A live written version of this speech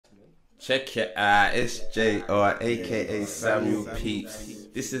Check it out, it's JR, aka Samuel Peeps.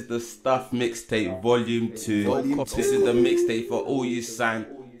 This is the Stuff Mixtape Volume 2. This is the mixtape for all you signed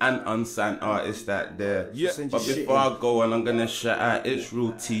and unsigned artists out there. Yeah. But before I go on, I'm gonna shout out It's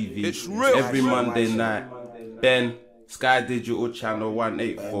Real TV. It's real. Every Monday night. Then Sky Digital Channel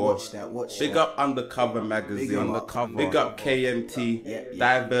 184. Big up Undercover Magazine. Big up KMT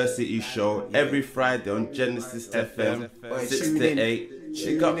Diversity Show every Friday on Genesis FM 6 to 8.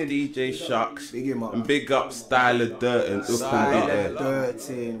 Big up DJ Sharks and big up Style of Dirt and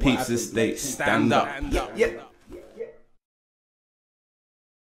Upon Peeps Estate, stand up.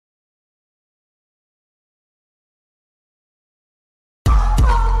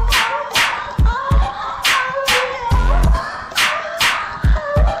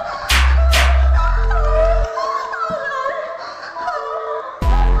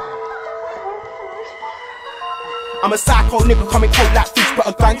 I'm a psycho nigga coming cold like fish. Put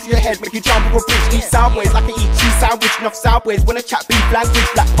a gun to your head, make you jump over a bridge. Eat sideways like I eat cheese sandwich. Enough sideways when I chat beef language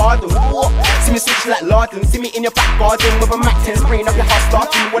like pardon. See me switch like Lardon. See me in your back garden with a Mac 10 spraying up your heart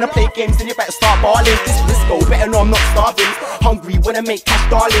starting. You wanna play games then you better start balling. This Resko, better know I'm not starving. Hungry when I make cash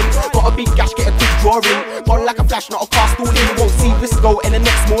darling. Got a big gash, get a quick drawing. Gone like a flash, not a car stalling. You won't see Resko in the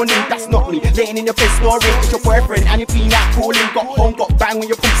next morning. That's not me, laying in your face snoring. It's your boyfriend and you're being out crawling. Got home, got bang when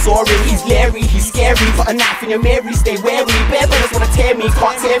your pump soaring. He's Larry, he's scary. Put a knife in your Mary. Stay wary, bare brothers wanna tear me,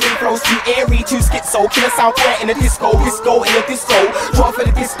 can't tear me. Flows too airy, too schizo. Killer sound quiet in the disco, disco in the disco. Draw for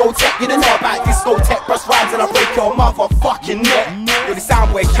the discotheque, you don't know about discotheque. Brush rhymes and I break your motherfucking neck. Yo, the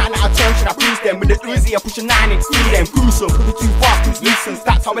sound boy trying out of turn, should I bruise them? With the Uzi, I push a 9 and through them. Gruesome, put it too fast, too nuisance.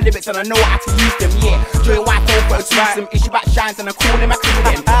 That's how my limits and I know how to use them, yeah. Join white phone for a twosome. Issue back shines and I call them, I call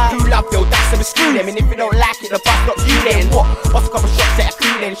them. You love yo, that's them, screw them. And if you don't like it, the bus stop you then. What? What's a couple shots that I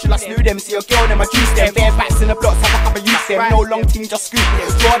crew then? Should I slew them? See your girl, then I juice them. Bare backs in the blocks, have a use them. No long team, just scoop them.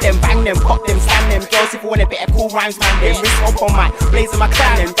 Draw them, bang them, cock them, slam them. Girls, if you want a bit of cool rhymes, man, them. Risk up on my blaze my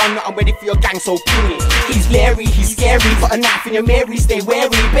clan them. Done not, I'm ready for your gang, so bring it. He's Larry, he's scary. Put a knife in your Mary, stay wary.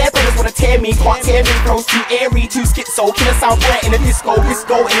 Bare brothers wanna tear me, can't tear me. Flows too airy, too schizo. Killer sound bright in the disco,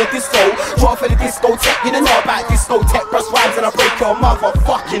 Resko in the disco. Draw for the discotheque, you don't know about discotheque. Brush rhymes and I break your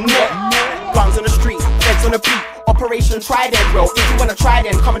motherfucking neck. Guns on the street, legs on the beat. Operation Trident, bro. If you wanna try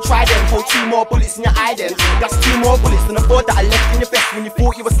then, come and try then. Hold 2 more bullets in your eye then. That's 2 more bullets than the 4 that I left in your vest when you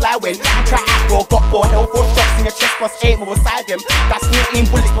thought you were sly when. You try out, bro, got 4 hell 4 shots in your chest plus 8 more beside them. That's 14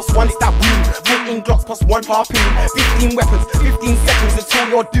 bullets plus 1, it's that boom. 14 glocks plus 1 harpoon. 15 weapons, 15 seconds until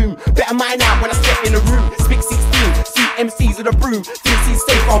you're doomed. Better mind out when I step in the room. Speak 16, suit MCs with a broom. Thinks he's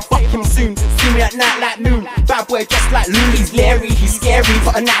safe, I'll fuck him soon. See me at night like noon. Bad boy just like Loon. He's Larry, he's scary.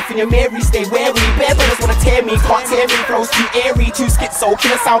 Put a knife in your Mary, stay wary. Bare brothers wanna tear me, can't tear me. Flows too airy, too schizo.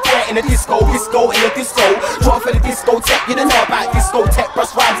 Killer sound quiet in the disco, Resko in the disco. Draw for the discotheque, you don't know about discotheque.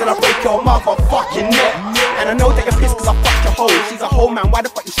 Brush rhymes and I break your motherfucking neck. And I know that you're pissed cause I fucked your hoe. She's a hoe man, why the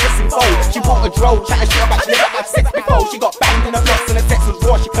fuck you stressing so? She bought a drone, chatting shit about she never had sex before. She got banged in the blocks and the sex was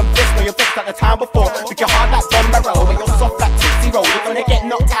raw. She confessed, no, you're vexed at the time before. Look, you're hard like Bon Barrow, but you're soft like Tootsie Roll. You're gonna get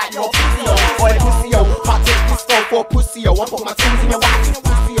knocked out, you're pussy yo. Boy, pussy yo, can't take this go for a pussy yo. I put my tools in your wife's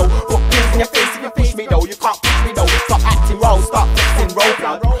pussy yo. Put pins in your face if you push me though. You can't push me though. Stop acting roll, start flexing roll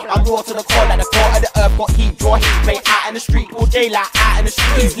blood. I'm raw to the core like the core of the earth. Got heat, draw heat, play out in the street. All daylight out in the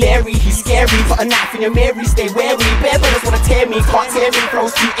street. He's Larry, he's scary. Put a knife in your Mary, stay wary. Bare brothers wanna tear me, can't tear me.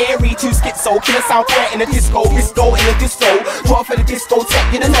 Flows too airy, too schizo. Killer sound quiet in the disco, Resko in the disco. Draw for the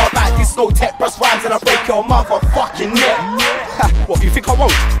discotheque, you don't know about discotheque. Brush rhymes and I break your motherfucking neck. What, you think I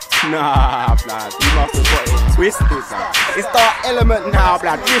won't? Nah, blood, you must have got it twisted, man. It's Dark Element now,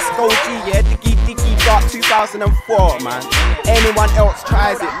 blood. Resko G, yeah, Diggy Dark 2004, man. Anyone else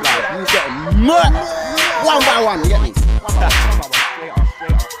tries it, blood, you get murked. 1 by 1, you get me?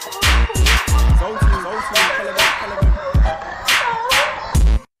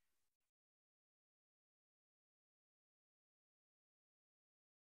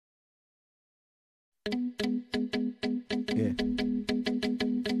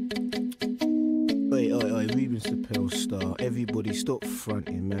 Star. Everybody stop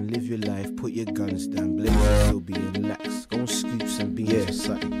fronting, man. Live your life, put your guns down. Blame it, still being lax. Go on scoops and beans or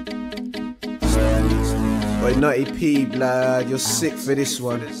something. Oi, Nutty P, blood, you're sick for this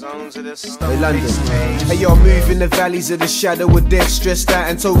one. Oi, London. Hey, yo, moving the valleys of the shadow of death. Stressed out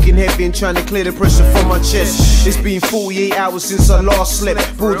and talking heavy and trying to clear the pressure from my chest. It's been 48 hours since I last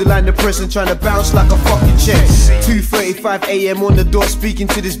slept. Borderline depression, trying to bounce like a fucking check. 2:35 AM on the dot, speaking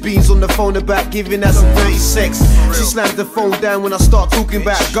to this beans on the phone about giving out some dirty sex. She slams the phone down when I start talking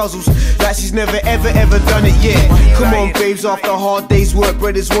about guzzles, like she's never ever done it yet. Come on, babes, after a hard day's work,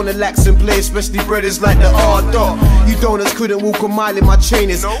 brothers wanna lax and play, especially brothers like the R R Dot. You donuts couldn't walk a mile in my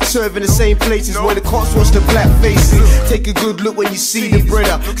trainers. Serving the same places where the cops watch the black faces. Take a good look when you see the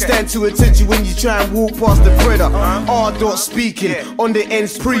brother. Stand to attention when you try and walk past the brother. R Dot speaking, on the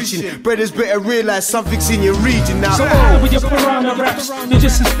ends preaching. Brothers better realize something's in your region now. So with your piranha raps, they're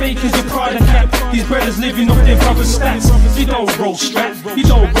just as fake as your Prada cap. These brothers living off their brother's stats. You don't roll strap, you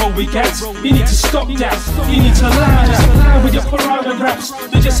don't roll with gats. You need to stop that, you need to lie that. With your piranha raps,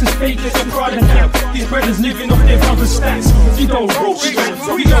 they're just as fake as your Prada cap. These brothers living off their brother's stats. You don't roll strap,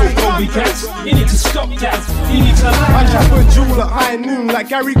 you don't roll with gats. You need to stop that, you need to lie that. I drop a jewel at high noon like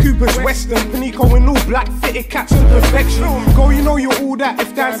Gary Cooper's Western. Panico in all black, fitted caps to perfection. Go, you know you're all that.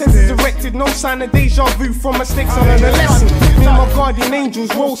 If that sense is erected, no sign of deja vu from mistakes, I learned a lesson. Me and my guardian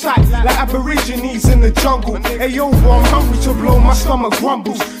angels roll tight like aborigines in the jungle. Hey yo, bro, I'm hungry to blow, my stomach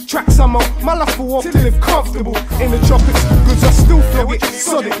grumbles. Tracks I'm on, my life will walk to live comfortable. In the tropics, goods I still flog it,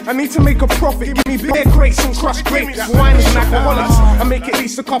 sod it. I need to make a profit, give me beer crates and crushed grapes. Wine and alcoholics, I make at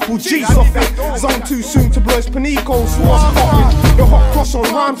least a couple G's off it. Zone too soon to blow his panicos, what's poppin'? The hot cross on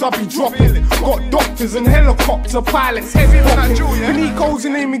rhymes I'll be dropping. Got doctors and helicopter pilots, heavy popping. Panicos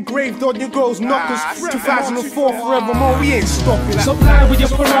and name engraved on your girls' knockers. 2004 forevermore, we ain't stopping. So lie with your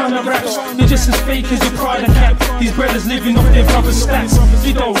piranha raps, they're just as fake as your Prada cap. These brothers living off their brother's stats.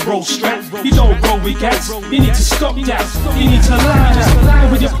 You don't roll strap, you don't roll with gats. You need to stop that, you need to lie that.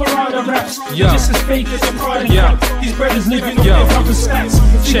 Lie with your piranha raps, they're just as fake as your Prada cap. These brothers living off their brother's stats.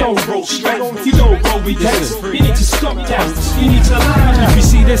 You don't roll strap, you don't roll with gats. You need to stop that, you need to lie that. If you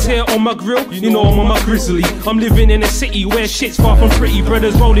see this here on my grill, you know I'm on my grizzly. I'm living in a city where shit's far from pretty.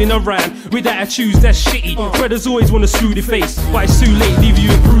 Brothers rolling around with attitudes that's shitty. Brothers always wanna screw the face, but it's too late, leave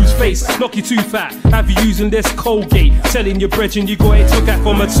you a bruised face. Knock you too fat, have you using this Colgate. Selling your brethren, you got it took out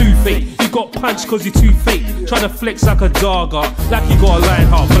from a toothache. You got punched cause you're too fake. Trying to flex like a dogger, like you got a lion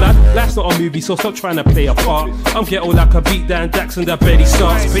heart. But that's not a movie, so stop trying to play a part. I'm ghetto like a beat down Jackson that belly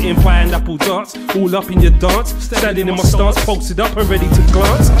starts. Spitting pineapple darts, all up in your dance. Standing in my stance, posted up and ready to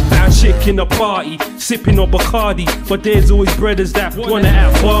glance. That chick in the party, sipping on Bacardi. But there's always brothers that wanna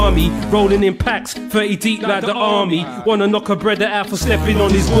outbar me. Rolling in packs, 30 deep like the army. Wanna knock a brother out for stepping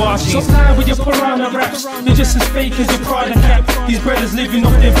on his washi. So lie with your piranha raps, they're just as fake as your Prada cap. These brothers living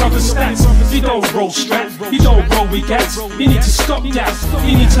off their brother's stats. You don't roll strap, you don't roll with gats. You need to stop that,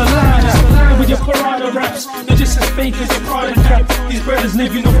 you need to lie that. Lie with your piranha raps, they're just as fake as your Prada cap. These brothers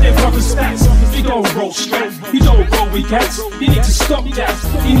living off their brother's stats. You don't roll strap, you don't roll with gats. You need to stop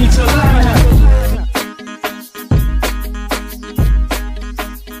that, you need to lie that.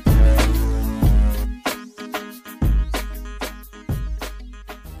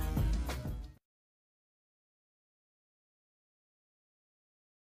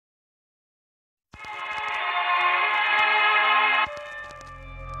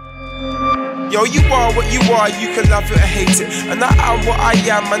 Yo, you are what you are, you can love it or hate it. And I am what I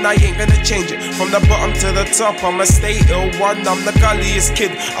am, and I ain't gonna change it. From the bottom to the top, I'ma stay ill one. I'm the gulliest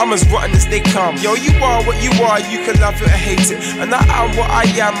kid, I'm as rotten as they come. Yo, you are what you are, you can love it or hate it. And I am what I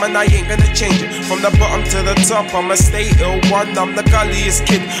am, and I ain't gonna change it. From the bottom to the top, I'ma stay ill one. I'm the gulliest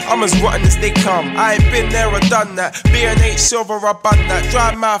kid, I'm as rotten as they come. I ain't been there or done that. B&H silver, I bun that.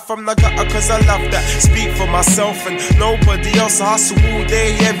 Dry mouth from the gutter, cause I love that. Speak for myself and nobody else. I hustle all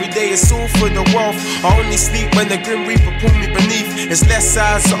day, every day, it's all for the wealth. I only sleep when the Grim Reaper pull me beneath. It's less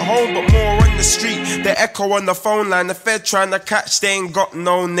eyes at home, but more on the street. The echo on the phone line, the Fed trying to catch. They ain't got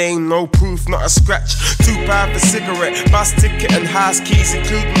no name, no proof, not a scratch. £2 for cigarette, bus ticket and house keys,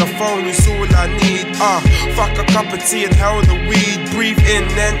 including the phone is all I need. Fuck a cup of tea and hell the weed. Breathe in,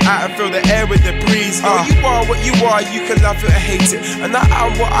 then out and fill the air with the breeze. You are what you are, you can love it or hate it. And I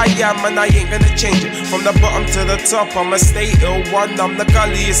am what I am, and I ain't gonna change it. From the bottom to the top, I'ma stay ill one. I'm the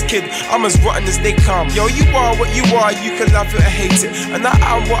gulliest kid, I'm as rotten as they come. Yo, you are what you are, you can love it or hate it. And I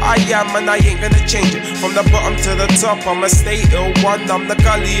am what I am, and I ain't gonna change it. From the bottom to the top, I'ma stay ill one. I'm the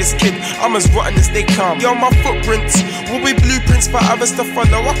gulliest kid, I'm as rotten as they come. Yo, my footprints will be blueprints for others to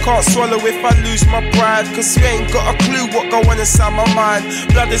follow. I can't swallow if I lose my pride, cause you ain't got a clue what go on inside my mind.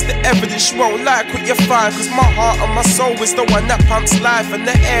 Blood is the evidence, you won't like what you find. Cause my heart and my soul is the one that pumps life. And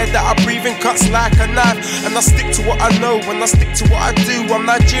the air that I breathe in cuts like a knife. And I stick to what I know, and I stick to what I do. I'm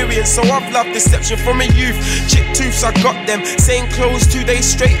Nigerian, so I've loved deception from a youth. Chip tooths, I got them. Same clothes 2 days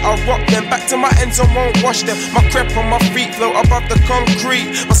straight, I rock them. Back to my ends, I won't wash them. My crepe on my feet float above the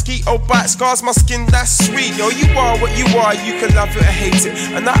concrete. Mosquito bite scars my skin, that's sweet. Yo, you are what you are, you can love it or hate it.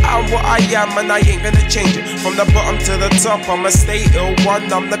 And I am what I am, and I ain't gonna change it. From the bottom to the top, I'ma stay ill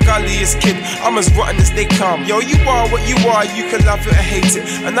one. I'm the gulliest kid, I'm as rotten as they come. Yo, you are what you are, you can love it or hate it.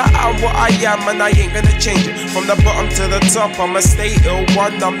 And I am what I am, and I ain't gonna change it. From the bottom to the top, I'ma stay ill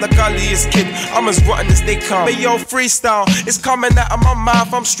one. I'm the gulliest kid, I'm as rotten as they come. But yo, freestyle, it's coming out of my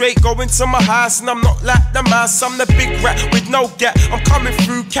mouth. I'm straight going to my house, and I'm not like the mouse. I'm the big rat with no gap. I'm coming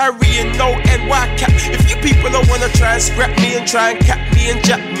through carrying no NY cap. If you people don't wanna try and scrap me and try and cap me and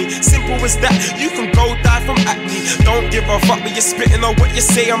jack me, simple as that, you can go die from acne. Don't give a fuck when you're spitting or what you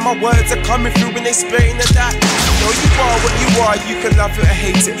say, and my words are coming through when they spraying the that. Yo, you are what you are, you can love it or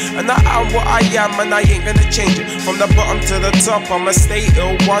hate it, and I am what I am, and I ain't gonna change it. From the bottom to the top, I'ma stay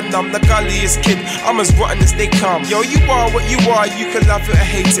ill one. I'm the gulliest kid, I'm as rotten as they come. Yo, you are what you are, you can love it or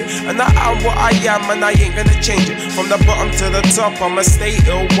hate it, and I am what I am, and I ain't gonna change it. From the bottom to the top, I'ma stay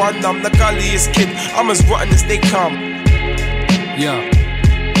ill one. I'm the gulliest kid, I'm as rotten as they come. Yeah,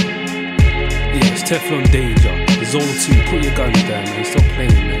 it's Teflon Danger. Zone 2, put your guns down, man. Stop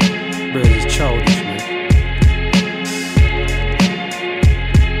playing, man. Bro, it's childish, man.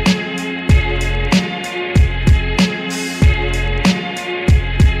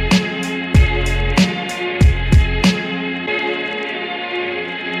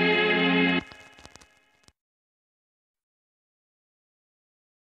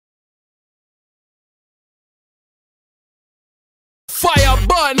 Fiya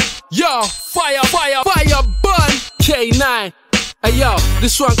Bun, yo, Fiya Bun, K9. Hey yo,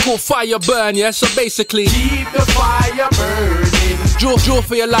 this one called Fiya Burn, yeah? So basically, keep the fire burning. Draw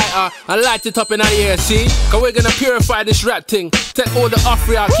for your lighter and light it up in our ear, see? Cause we're gonna purify this rap thing. Take all the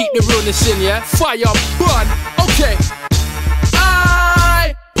offry out, keep the realness in, yeah? Fiya Bun, okay.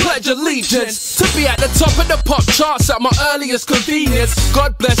 I pledge allegiance to be at the top of the pop charts at my earliest convenience.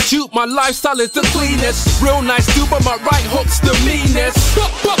 God bless you, my lifestyle is the cleanest. Real nice dude, but my right hook's the meanest.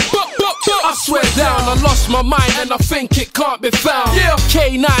 I swear down, I lost my mind and I think it can't be found. Yeah,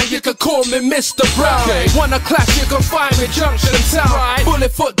 K9, you can call me Mr. Brown. Okay. Wanna clash, you can find me Junction Town. Right.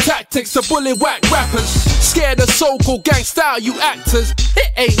 Bullet foot tactics, the bullet whack rappers. Scared of so-called gang style, you actors. It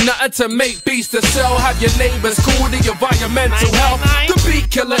ain't nothing to make beats to sell. Have your neighbors cool to your environmental health. The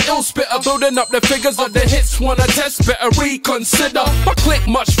beat killer, ill spitter, building up the figures of the hits. Wanna test, better reconsider. My click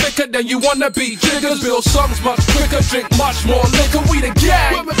much thicker than you wanna be. Jiggers build songs much quicker, drink much more liquor. We the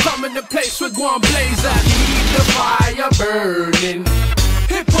gang. When we come in the place with one blaze and keep the fire burning.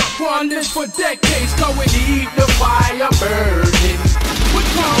 Hip hop won this for decades, cause we keep the fire burning. We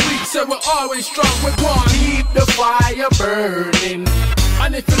can't reach, so we're always strong. We can't keep the fire burning.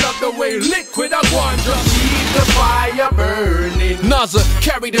 And if you love the way liquid, I want just keep the fire burning. Naza,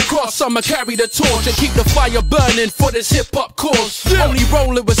 carry the cross, I'ma carry the torch and keep the fire burning for this hip-hop cause. Yeah. Only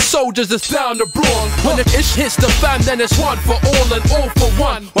rolling with soldiers that's down the brawl. When the ish hits the fam, then it's one for all and all for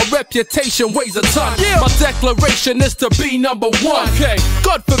one. My reputation weighs a ton. Yeah. My declaration is to be number one. Okay.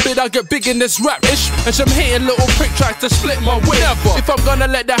 God forbid I get big in this rap ish, and some hating little prick tries to split my wig. Never. If I'm gonna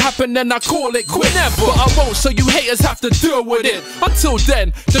let that happen, then I call it quit. Never. But I won't, so you haters have to deal with it. Until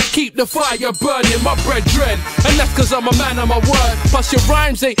then, just keep the fire burning, my brethren. And that's cause I'm a man of my word. Plus your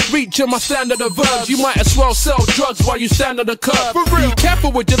rhymes ain't reaching my standard of verbs. You might as well sell drugs while you stand on the curb. Be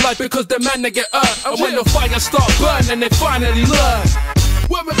careful with your life because the man they get hurt. And when the fire start burning, they finally learn.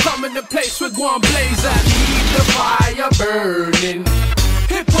 When we come in the place with one blaze and keep the fire burning.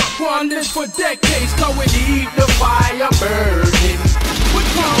 Hip hop won this for decades, cause we keep the fire burning. We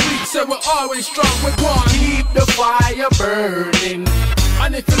can't reach, so we're always strong. We can't keep the fire burning.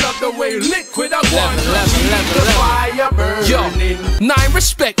 And if you love the way liquid, I want keep the fire burning. Yo, 9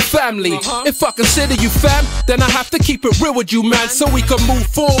 respect family. If I consider you fam, then I have to keep it real with you, man. So we can move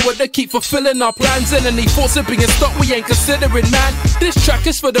forward to keep fulfilling our plans. And any force of being stopped, we ain't considering, man. This track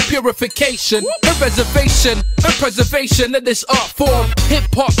is for the purification, the reservation, and preservation of this art form.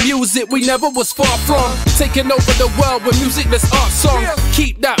 Hip-hop music we never was far from. Taking over the world with music that's art song.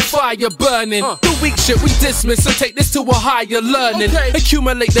 Keep that fire burning. The weak shit we dismiss and take this to a higher learning.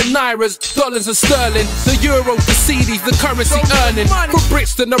 Accumulate the nairas, dollars and sterling, the euros, the CDs, the currency earning. From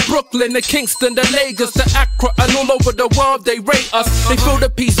Brixton to Brooklyn to Kingston to Lagos to Accra and all over the world they rate us. They feel the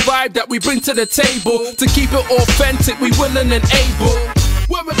peace vibe that we bring to the table. To keep it authentic, we willing and able.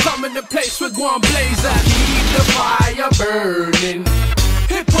 When we come in the place with one blaze and keep the fire burning.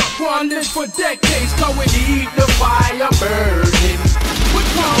 Hip hop won this for decades, cause we keep the fire burning. We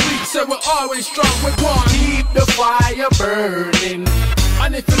can't reach, so we're always strong. We can't keep the fire burning.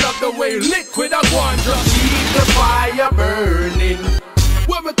 And if you love the way liquid, I want just keep the fire burning.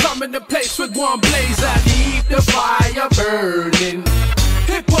 When we come in the place with one blaze and keep the fire burning.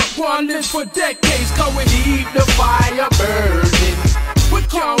 Hip hop won this for decades, cause we keep the fire burning. We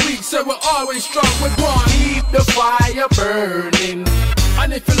can't reach, so we're always strong. We want keep the fire burning.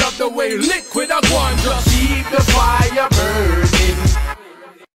 And if you love the way liquid, I want just keep the fire burning.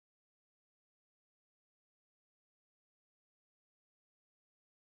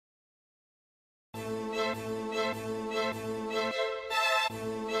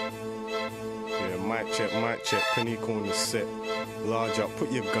 Mic check, Panico on the set. Large up,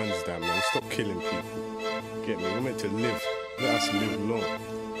 put your guns down, man. Stop killing people. Get me? We're meant to live. Let us live long.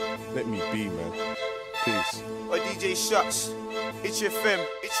 Let me be, man. Peace. Oh, DJ Shucks. It's your fem.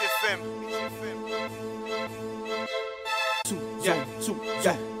 It's your fem.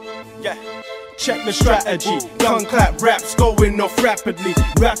 Yeah. Check the strategy, gun clap raps going off rapidly.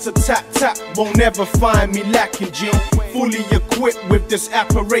 Raps a tap tap, won't ever find me lacking, G. Fully equipped with this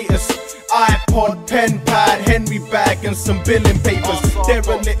apparatus. iPod, pen pad, Henry bag and some billing papers.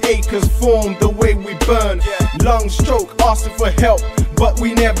 Derelict acres form the way we burn. Lung stroke, asking for help, but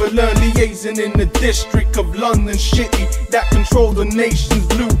we never learn. Liaising in the district of London, shitty, that control the nation's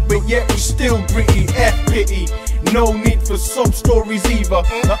loot, but yet we still gritty, F-pity. No need for sob stories either.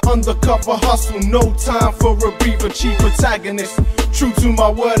 An undercover hustle, no time for a breather. Chief protagonist, true to my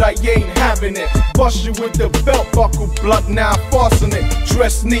word, I ain't having it. Bust you with the belt buckle, blood now fasten it.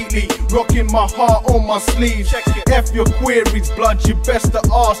 Dressed neatly, rocking my heart on my sleeve. F your queries, blood, you best to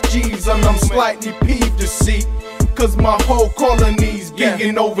ask G's. And I'm slightly peeved to see, cause my whole colony's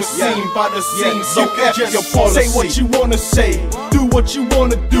being overseen by the scene. So F your policy. Say what you wanna say, do what you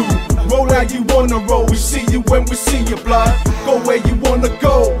wanna do. Roll how you wanna roll, we see you when we see you, blood. Go where you wanna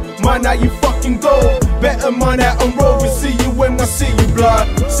go, mind how you fucking go. Better mind out and roll, we see you when I see you, blood.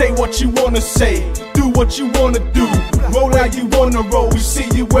 Say what you wanna say, do what you wanna do. Roll how you wanna roll, we see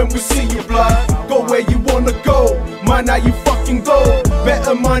you when we see you, blood. Go where you wanna go, mind how you fucking go.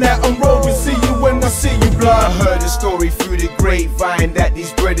 Better mind out and roll, we see you when I see you, blood. I heard a story through the grapevine that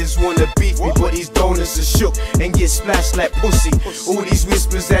these brothers wanna beef me, but these donors are shook and get splashed like pussy. All these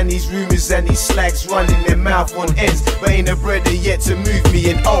whispers and these rumors and these slags running their mouth on ends, but ain't a brother yet to move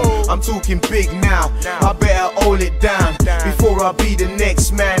me. And oh, I'm talking big now, I better hold it down before I be the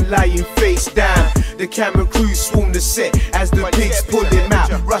next man lying face down. The camera crew swarm the set as the pigs pull him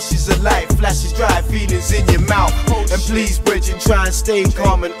out. Rushes of light, flashes dry feelings in your mouth. And please, brethren, try and stay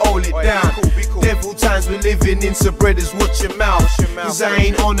calm and hold it down. Devil times we're living in, so brothers, watch your mouth. Cause I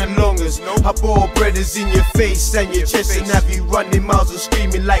ain't on the longers. I bore brothers in your face and your chest, and have you running miles and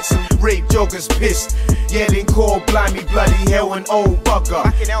screaming like some rape joggers pissed. Yelling, call, blimey, bloody hell, and old bugger.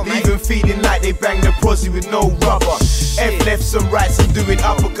 Leaving feeling like they bang the prosy with no rubber. F lefts and rights, I'm doing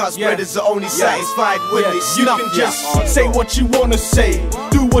uppercuts. Brothers are only satisfied when they snuff. You can just say what you wanna say,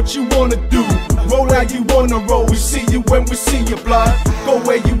 do what you wanna do. Roll how you wanna roll, we see you when we see you, blood. Go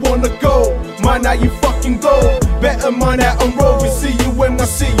where you wanna go, mind how you fucking go. Better mind out and roll, we see you when I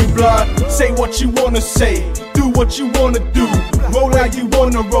see you, blood. Say what you wanna say, do what you wanna do. Roll how you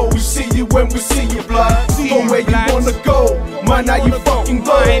wanna roll, we see you when we see you, blood. Go where you wanna go, mind how you fucking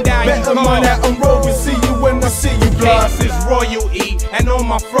go. Better mind out and roll, we see you when I see you, blood. This is royalty, and on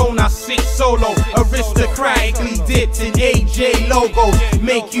my throne I sit solo. Aristocratically dipped in AJ logos.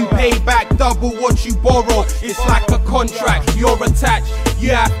 Make you pay back double what you borrow. It's like a contract, you're attached,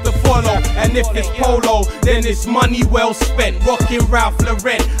 you have to follow. And if it's polo, then it's money well spent. Rocking Ralph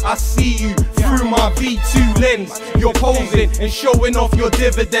Lauren, I see you through my V2 lens. You're posing and showing off your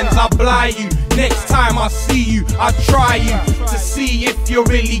dividends. I blind you, next time I see you, I try you to see if you're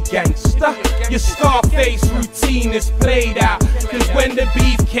really gangster. Your Scarface routine is played out, cause when the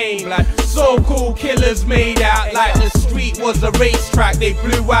beef came, like so-called killers made out like the street was a racetrack. They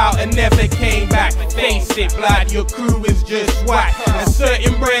blew out and never came back. Face it, blood, your crew is just whack, and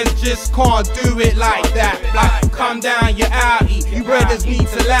certain brands just can't do it like that. Like, come down, you're outie, you brothers need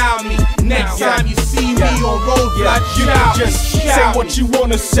to allow me. Next time you see me on road, blood, you can just say what you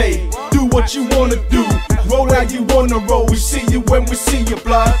wanna say, do what you wanna do. Roll how you wanna roll, we see you when we see you,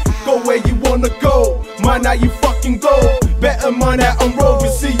 blood. Go where you wanna go, mind how you fucking go. Better mind out and roll, we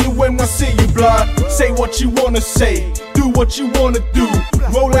see you when I see you, blood. Say what you wanna say, do what you wanna do.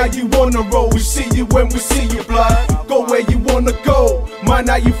 Roll how you wanna roll, we see you when we see you, blood. Go where you wanna go, mind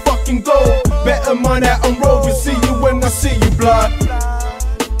how you fucking go. Better mind out and roll, we see you when I see you, blood.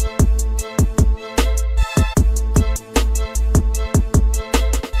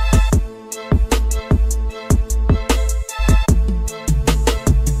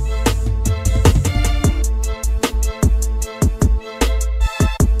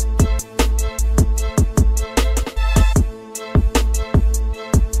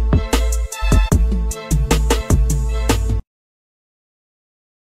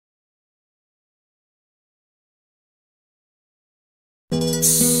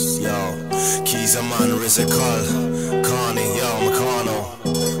 Keys a man, Rizikal, Carney, yo,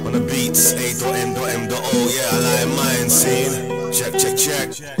 Meccano. On the beats, A.M.O, yeah, I like mine, scene. Check,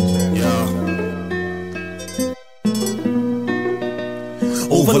 yo.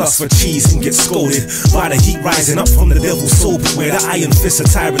 Over lust for cheese and get scolded by the heat rising up from the devil's soul. Where the iron fists of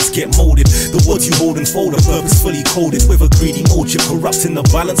tyrants get molded. The words you hold and fold are purposefully coded with a greedy motive, corrupting the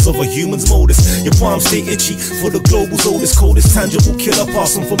balance of a human's modus. Your palms stay itchy for the global's oldest, coldest tangible killer,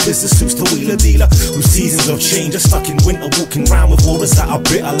 passing from business suits to wheeler dealer. Whose seasons of change are stuck in winter, walking round with orders that are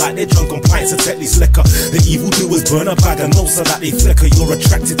bitter, like they're drunk on pints of Tetley's liquor. The evildoers burn a bag of notes so that they flicker. You're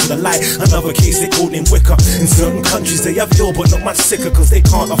attracted to the light. Another case they called in Wicker. In certain countries they have ill but not much sicker, cause they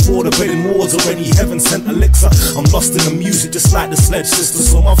can't afford a bed in wards or any heaven-sent elixir. I'm lost in the music just like the Sledge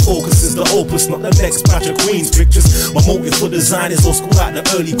Sisters, so my focus is the opus, not the next batch of Queen's pictures. My motive for design is old school like the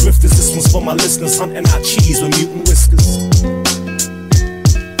early grifters. This one's for my listeners hunting out cheese with mutant whiskers.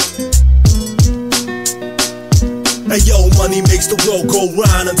 Hey yo, money makes the world go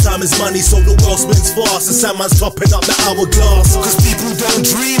round, and time is money, so the world spins fast. And Sandman's topping up the hourglass, cause people don't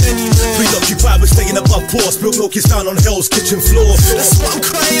dream anymore. Preoccupied with staying above poor, spilled milk is down on hell's kitchen floor. That's what I'm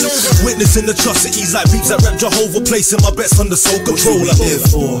crying over. Witnessing atrocities like peeps that rap Jehovah, placing my bets on the soul controller. What we live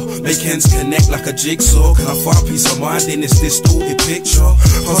for, make ends connect like a jigsaw. Can I find peace of mind in this distorted picture?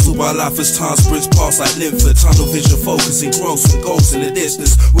 Puzzled by life as time sprints past like Linford. Tunnel vision focusing gross with goals in the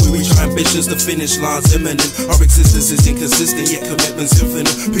distance. We reach our ambitions, the finish line's imminent. Our existence is inconsistent, yet commitment's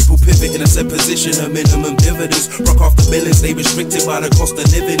infinite. People pivot in a set position, a minimum dividends. Rock off the billings, they restricted by the cost of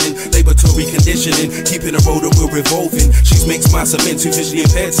living in laboratory conditioning. Keeping a road that we're revolving. She's mixed my cement, too visually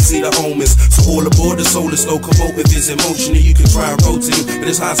impaired to see the omens. So all aboard the soulless locomotive is emotional. You can try rotating, but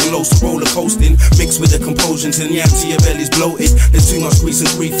it's highs and lows to roller coasting. Mixed with the compulsion till the empty your belly's bloated. There's too much grease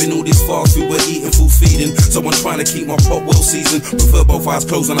and grief in all this fast food we're eating, full feeding. So I'm trying to keep my pot well seasoned. Prefer both eyes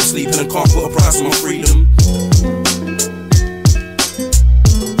closed when I'm sleeping and can't put a price on my freedom.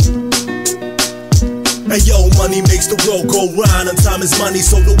 Hey yo, money makes the world go round, and time is money,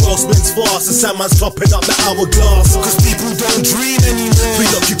 so the world spins fast. And Sandman's topping up the hourglass, cause people don't dream anymore.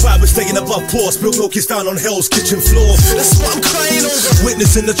 Preoccupied with staying above poor, spilled milk is down on hell's kitchen floor. That's what I'm crying over.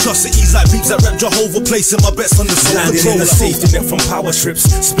 Witnessing atrocities like peeps that rap Jehovah, placing my bets on the soul controller. Landing in a safety net from power trips.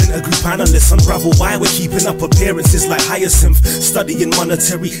 Splinter group analysts unravel why we're keeping up appearances like Hyacinth. Studying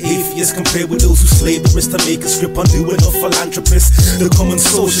monetary atheists compared with those who slave the wrist to make a script undoing of philanthropists. The common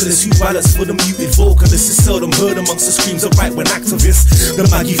socialists who balance for the muted vocalists. This is seldom heard amongst the screams of right-wing activists. The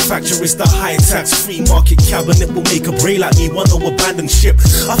manufacturers, the high tax, free market cabinet will make a brain like me, one or abandoned ship.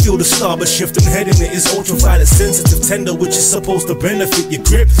 I feel the starboard shift and heading it is ultraviolet sensitive tender, which is supposed to benefit your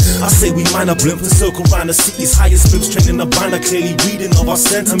grip. I say we mind a blimp to circle around the city's highest blimps, training a banner, clearly reading of our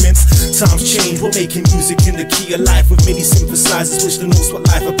sentiments. Times change, we're making music in the key of life with many synthesizers, which the notes what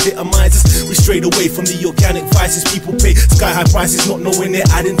life epitomizes. We strayed away from the organic vices, people pay sky-high prices, not knowing they're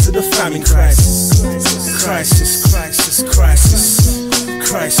adding to the famine crisis. Crisis, crisis, crisis,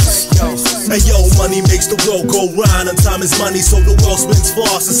 crisis, yo. Hey yo, money makes the world go round, and time is money, so the world spins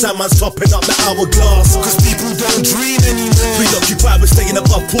fast. And Sandman's topping up the hourglass, cause people don't dream anymore. Preoccupied with staying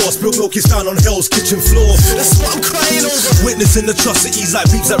above poor, spilled milk is down on hell's kitchen floor. That's what I'm crying over. Witnessing atrocities like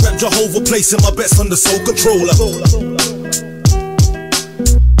peeps that rap Jehovah, placing my bets on the soul controller.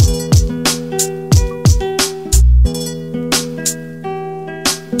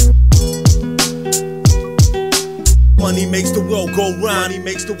 Money makes the world go round, he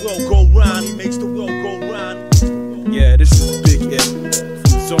makes the world go round, he makes the world go round. Yeah, this is Big It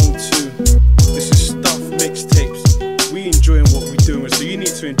from Zone 2. This is Stuff Mixtapes. We enjoying what we doing, so you need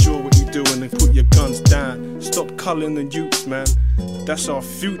to enjoy what you're doing and put your guns down. Stop culling the youths, man. That's our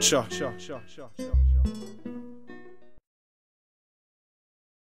future.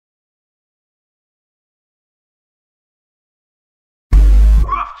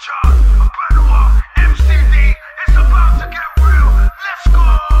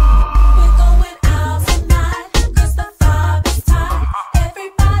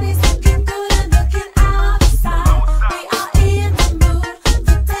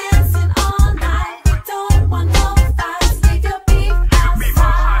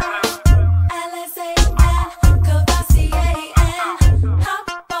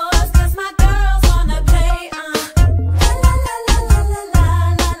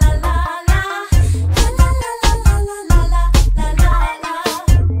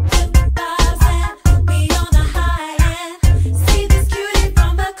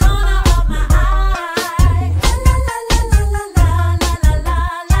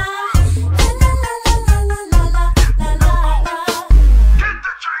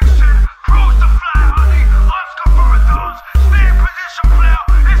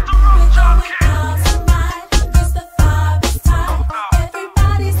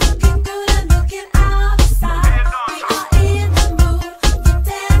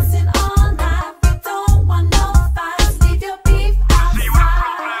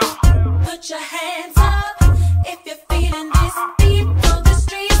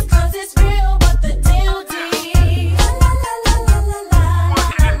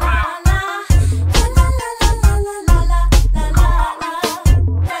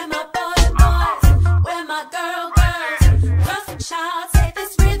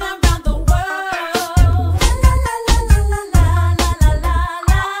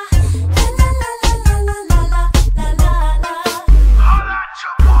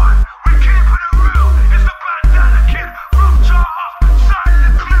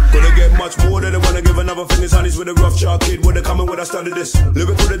 much more than they wanna give another thing. Is honest with a rough shark kid. Would they come in when I started this?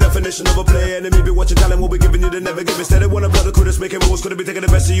 Lyrical the definition of a player enemy. Be watching talent, will be giving you the never give. Instead they wanna blood the crew that's making moves. Could be taking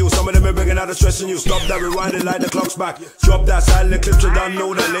the best of you. Some of them are bringing out the stress in you. Stop that, rewind it like the clock's back. Drop that silent clips, you don't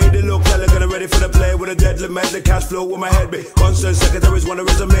know that lady look elegant and ready for the play with a deadly man. The cash flow with my head be constant secretaries want a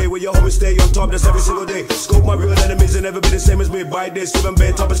resume where your homies stay on top. That's every single day. Scope my real enemies and never be the same as me. Buy this, even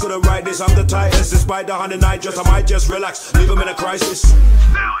Ben Top is gonna write this. I'm the tightest, despite the 100 night just I might just relax, leave him in a crisis. Stay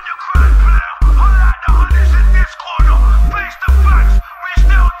on your grind, player. Unlike the honeys in this corner, face the facts. We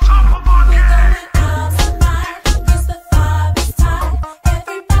stay on top of our game.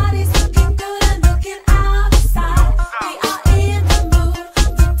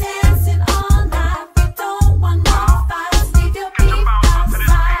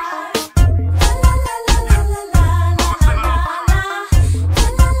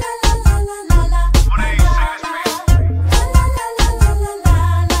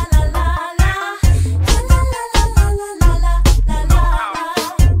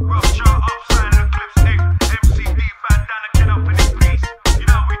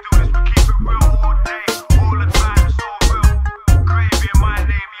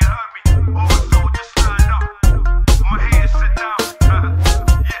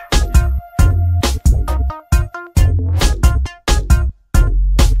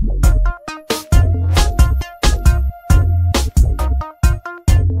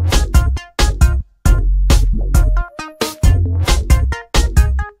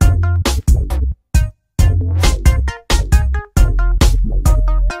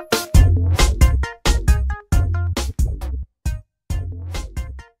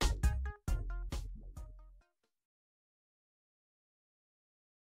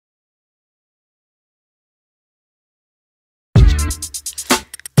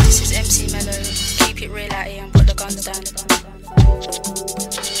 This is MC Malone. Keep it real out here and put the guns down.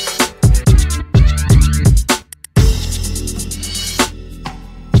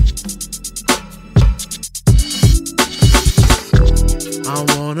 I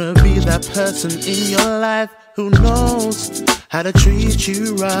wanna be that person in your life who knows how to treat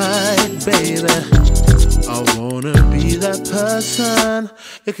you right, baby. I wanna be that person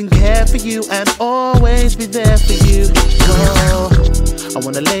who can care for you and always be there for you. Oh, I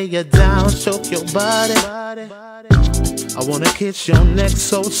wanna lay you down, stroke your body. I wanna kiss your neck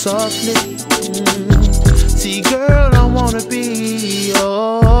so softly. See, girl, I wanna be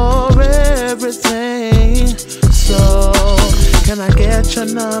your everything. So, can I get your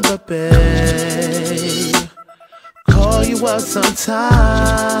number, babe? Call you up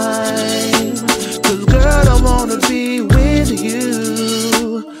sometime. Cause girl, I wanna be with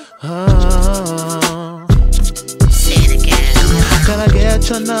you. Say it again. Can I get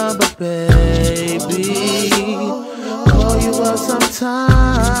your number, baby? Call you up sometime.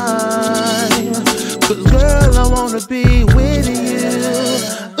 Cause girl, I wanna be with you.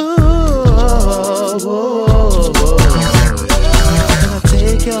 Ooh, can I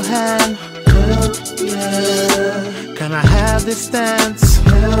take your hand? Hell yeah. Can I have this dance?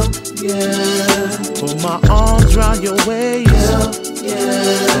 Hell yeah. Put my arms round your waist. Hell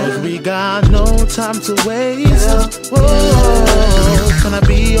yeah. Cause we got no time to waste. Hell whoa. Can I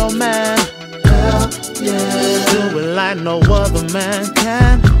be your man? Hell yeah. Do it like no other man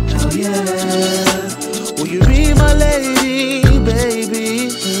can. Hell yeah. Will you be my lady, baby?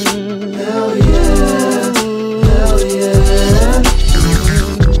 Hell yeah. Hell yeah.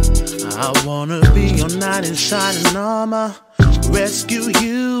 I wanna be your knight in shining armor, rescue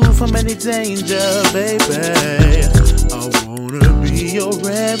you from any danger, baby. I wanna be your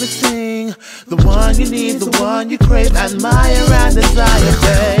everything, the one you need, the one you crave, admire and desire,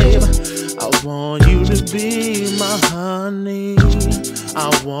 babe. I want you to be my honey, I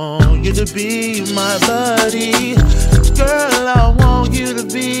want you to be my buddy. Girl, I want you to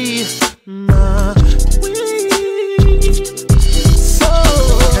be my queen. So,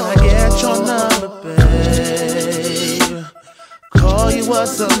 can I get your number, babe? Call you up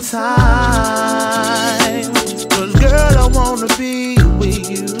sometime. Cause girl, I wanna be with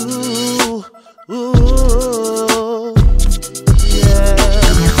you. Ooh, yeah.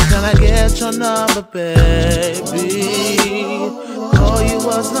 Can I get your number, baby? Call you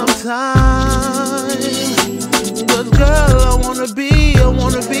up sometime. Cause girl, I wanna be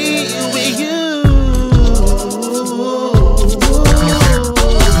with you.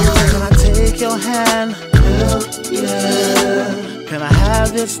 Can I take your hand? Hell yeah. Can I have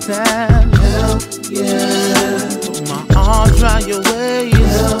this stand? Hell yeah. Put my arms round your waist.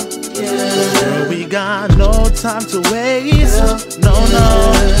 Hell yeah. Girl, we got no time to waste. Hell no, no.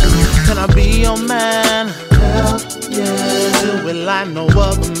 Can I be your man? Hell yeah. Do do it like no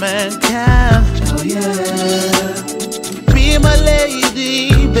other man can. Oh yeah. Be my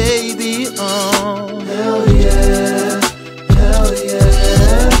lady, baby. Oh hell yeah, hell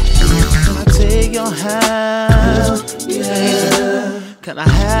yeah. Can I take your hand? Yeah. Can I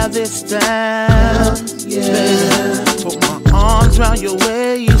have this dance? Yeah. Put my arms around your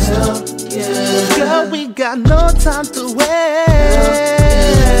waist. Yeah. Girl, we got no time to waste.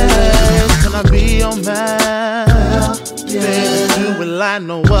 Can I be your man? Baby, do it like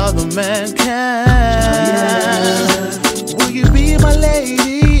no other man can. Will you be my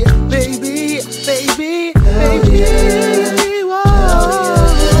lady, baby, baby, baby? Whoa.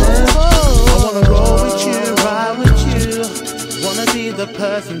 I wanna roll with you, ride with you. Wanna be the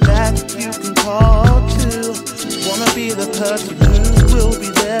person that you can call to. Wanna be the person who will be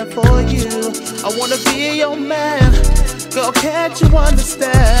there for you. I wanna be your man. Girl, can't you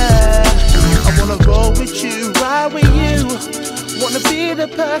understand? I wanna roll with you, ride with you. Wanna be the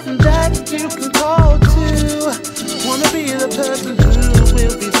person that you can call to. Wanna be the person who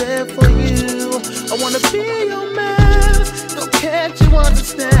will be there for you. I wanna be your man. Girl, can't you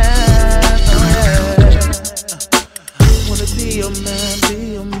understand? Oh, yeah. Wanna be your man, be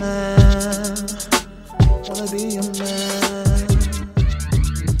your man. Wanna be your man.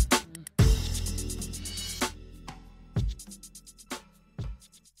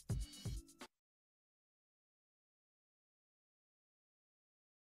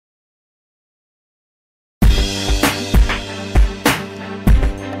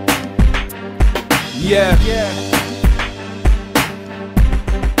 Yeah.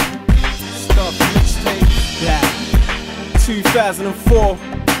 Stuff Mixtape. Yeah. 2004.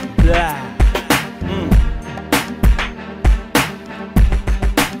 Yeah.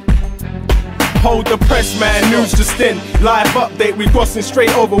 Hold the press, man, news just in. Live update, we crossing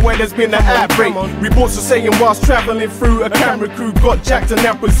straight over where there's been an outbreak. Reports are saying whilst travelling through, a camera crew got jacked and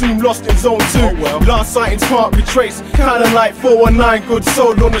now presumed lost in zone 2. Last sightings can't be traced, kinda like 419 good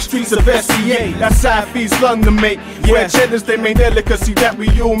soul on the streets of SCA. That's South East London, mate. Where cheddars they made delicacy that we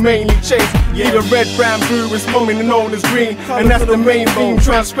all mainly chase. Either red, brown, blue is commonly known as green, and that's the main theme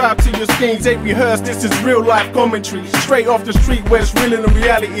transcribed to your screens. Ain't rehearsed, this is real life commentary. Straight off the street where it's real in the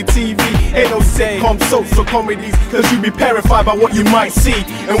reality TV. Ain't no sitcom, soaps or comedies, cause you be terrified by what you might see.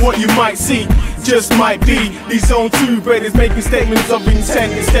 And what you might see just might be these Zone 2 brothers making statements of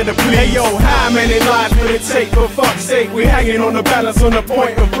intent instead of plea. Hey yo, how many lives will it take? For fuck's sake, we're hanging on the balance on the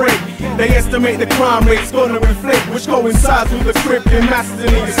point of break. They estimate the crime rate's gonna inflate, which coincides with the crippling masses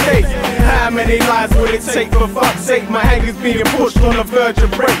in the state. How many lives will it take? For fuck's sake, my hanger's being pushed on the verge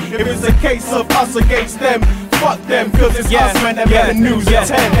of break. If it's a case of us against them, fuck them, cause it's us, man, that made the news at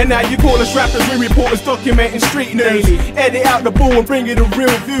 10. And now you call us rappers, we reporters documenting street news. Edit out the bull and bring you the real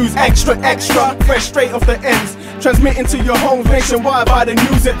views. Extra, extra, fresh straight off the ends. Transmitting to your homes nationwide by the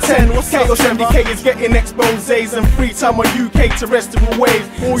news at 10. Chaos MDK is getting exposés and free time on UK terrestrial waves.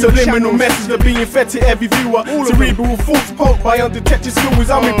 Subliminal messages are being fed to every viewer. Cerebral thoughts poked by undetected screws.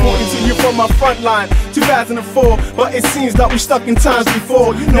 I'm reporting to you from my front line, 2004. But it seems like we're stuck in times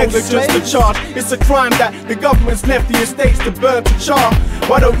before. You know they're just a charge. It's a crime that the government's left the estates to burn to char.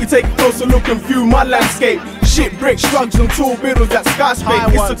 Why don't you take a closer look and view my landscape? Shit, bricks, drugs and tall buildings that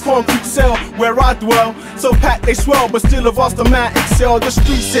skyscrape. It's a concrete cell where I dwell. So packed they swell, but still a vast amount excel. The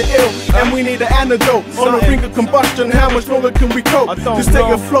streets are ill, and we need an antidote. On the brink of combustion, how much longer can we cope? To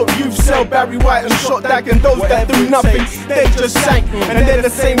stay afloat, youth sell Barry White and shot Dak, and those that do nothing, they just sank. And they're the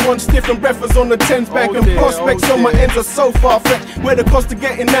same ones, different breakfasts on the Thames Bank. And prospects on my ends are so far-fetched, where the cost of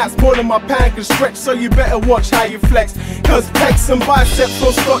getting that's more than my pan can stretch. So you better watch how you flex, cause pecs and biceps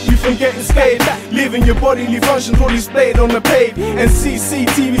will stop you from getting scathed. Leaving your bodily functions all displayed on the page. And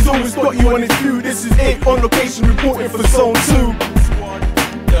CCTV's always got you on its view. This is it, on location reporting for Zone 2.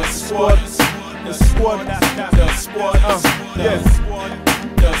 The squad, the squad, the squad, yes,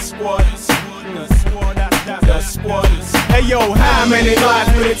 the squad, the squad. Hey yo, how many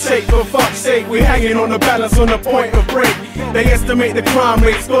lives will it take? For fuck's sake, we're hanging on the balance on the point of break. They estimate the crime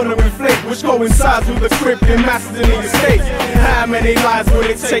rate's gonna inflate, which coincides with the crippling masses in the state. How many lives will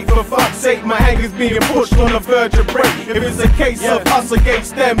it take? For fuck's sake, my hanger's being pushed on the verge of break. If it's a case of us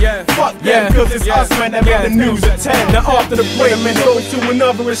against them, fuck them, cause it's us, man, that made the news at 10. Now after the break, man, go to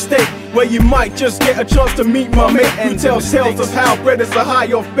another estate, where you might just get a chance to meet my mate, who tells tales of how brothers are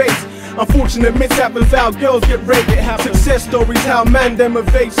high off base. Unfortunate mishaps how girls get raped. Success stories how man them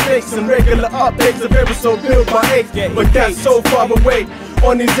evade stakes, and regular updates of episode built by 8. But that's so far away.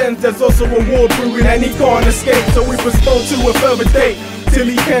 On his ends there's also a war brewing, and he can't escape. So we postpone to a further date, till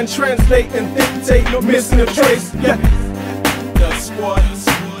he can translate and dictate, not missing a trace. Yeah. The squad,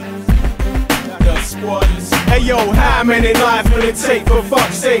 the squatters. Hey yo, how many lives will it take? For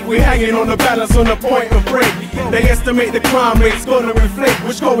fuck's sake, we're hanging on the balance on the point of break. They estimate the crime rate's gonna inflate,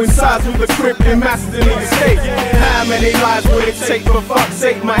 which coincides with the crippling masses in the state. How many lives will it take? For fuck's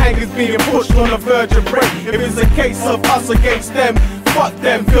sake, my hanger's being pushed on the verge of break. If it's a case of us against them, fuck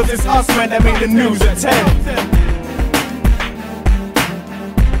them, cause it's us, man, that made the news at 10.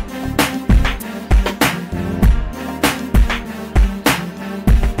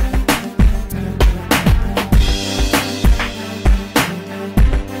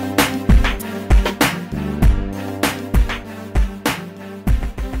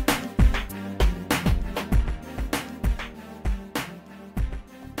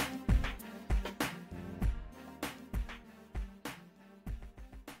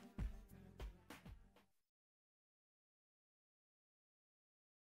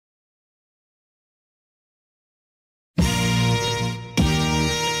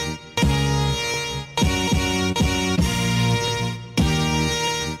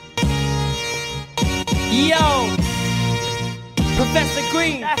 Yo, Professor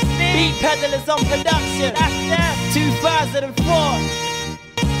Green, Beat Peddlers on production. That's them. 2004.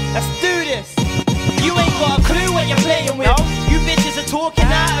 Let's do this. You ain't got a clue what you're playing with. No. You bitches are talking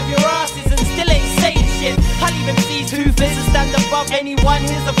out of your asses and still ain't saying shit. I'll even see toothless and stand above anyone.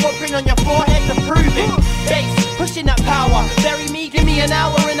 Here's a footprint on your forehead to prove it. Bass, pushing that power. Bury me, give me an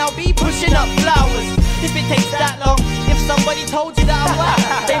hour and I'll be pushing up flowers. If it takes that long, if somebody told you that I'm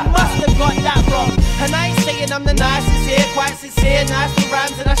wild, they must have got that wrong. And I ain't saying I'm the nicest here, quite sincere, nice for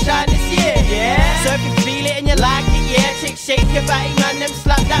rhymes and I shine this year. Yeah. So if you feel it and you like it, yeah, chick shake your body, man, them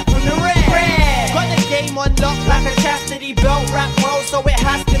slap that from the rear. Got the game on lock like a chastity belt, rap world, so it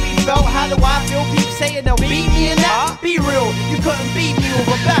has to be felt. How do I feel? People saying they'll beat me in that. Be real, you couldn't beat me with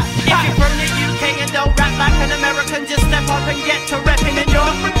a bat. If you're from the UK and don't rap like an American, just step up and get to repping in your.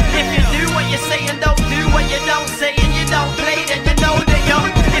 If you do what you say and don't do what you don't say and you don't play, then you know that you're.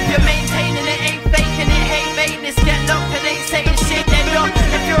 If you're maintaining it, ain't faking it, hate making it, get locked and ain't saying shit, then you're.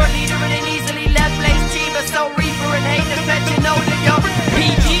 If you're a leader and an easily led blaze cheaper, so reaper and hate the fed, you know that you're.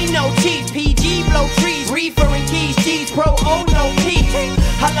 PG no cheese, PG blow trees, reefer and keys, cheese pro, oh no teeth.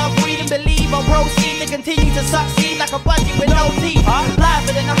 I love weed and believe I'll proceed to continue to succeed like a budgie with no teeth.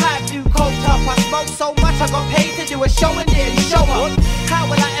 Liver than a hype, do coke tough. I smoke so much I got paid to do a show and didn't show up. How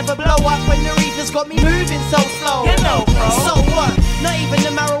will I ever blow up when the reefer's got me moving so slow? Hello, bro. So what? Not even the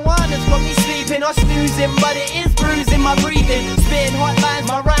marijuana's got me sleeping or snoozing, but it is bruising my breathing. Spitting hot lines,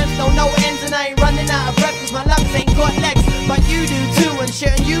 my rhymes don't know ends, and I ain't running out of breath cause my lungs ain't got legs. But you do too, and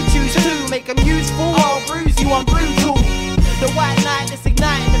shit, and you choose to make them useful. I'll bruise you, I'm brutal. The white knight that's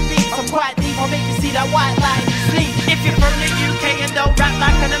igniting the beats. I'm quite deep, I'll make you see that white light in your sleep. If you're from the UK and don't rap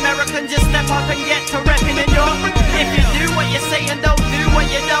like an American, just step up and get to repping in your. If you do what you say and don't do what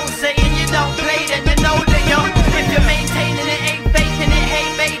you don't say and you don't play, then you know that you're. If you're maintaining it, ain't faking it,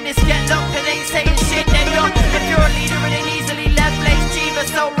 hate making it, get locked and ain't saying shit, then you're. If you're a leader and an easily led blaze cheaper,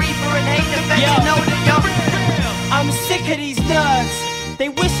 so reaper and hate the fed, you know that you're. I'm sick of these nerds. They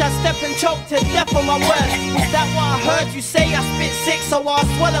wish I step and choke to death on my words. Is that what I heard you say? I spit sick, so I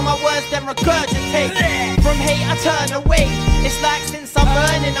swallow my words, then regurgitate. From hate I turn away. It's like since I'm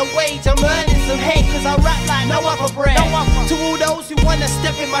earning a wage, I'm earning some hate, cause I rap like no other bread. To all those who wanna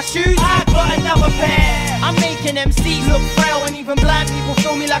step in my shoes, I've got another pair. I'm making MCs look frail, and even blind people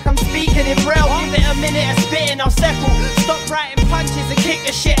feel me like I'm speaking in braille. Give it a minute of spitting, I'll settle. Stop writing punches and kick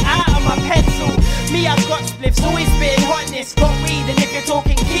the shit out of my pencil. Me, I've got spliffs, always spitting hotness. Got weed, and if you're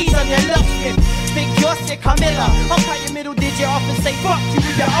talking keys on your locksmith, think you're sick, Camilla. I'll cut your middle digit off and say fuck you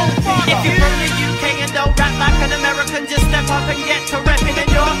with your own father. If you're from the UK and don't rap like an American, just step up and get to repping in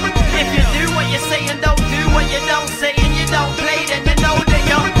your. If you do what you say and don't do what you don't say and you don't play, then you know that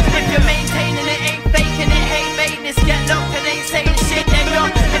you're. If you're maintaining it, ain't faking it, hate making it, get locked and ain't saying shit, then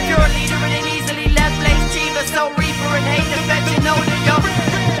you're. If you're a leader and an easily led blaze cheaper, so reaper and hate the fed, you know that you're.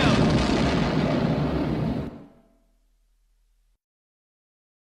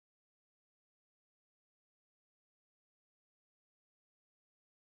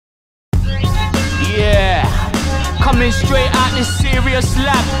 Coming straight out this serious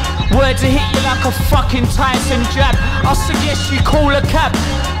lab. Words will hit you like a fucking Tyson jab. I suggest you call a cab.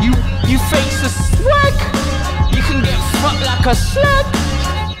 You face the swag. You can get fucked like a slag.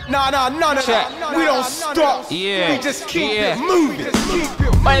 Nah, none of that. We don't stop. Yeah. We just keep it moving.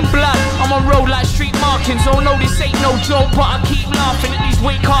 My blood, I'm on road like street markings. Oh no, this ain't no joke, but I keep laughing at these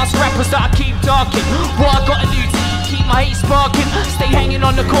weak ass rappers that I keep darking. What I gotta do to keep my hate sparking? Stay hanging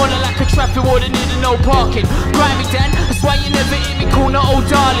on the corner like a traffic warden in the no parking. Grimy Dan, that's why you never hear me call no old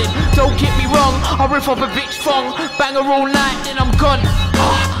darling. Don't get me wrong, I riff up a bitch thong, bang her all night, then I'm gone.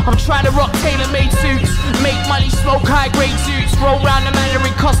 I'm trying to rock tailor-made suits, make money, smoke high-grade suits, roll round the manor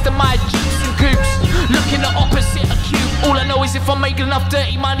in customized jeeps and coupes, looking the opposite of cute. All I know is if I make enough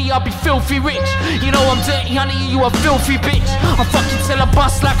dirty money, I'll be filthy rich. You know I'm dirty, honey, you a filthy bitch. I fucking tell a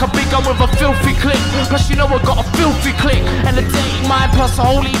bus like a big gun with a filthy clip. Plus you know I got a filthy click, and a dirty mind plus a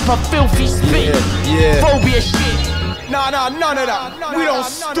whole heap of filthy spit. Phobia shit. Nah, none of that. We don't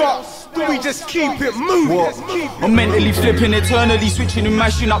stop. We just keep it moving. I'm mentally flipping, eternally switching and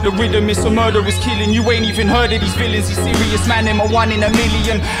mashing up the rhythm. It's a murderous killing. You ain't even heard of these villains. These serious man, them a 1 in a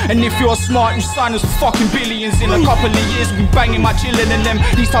million. And if you're smart, you sign us for fucking billions. In a couple of years, we banging my chillin' and them.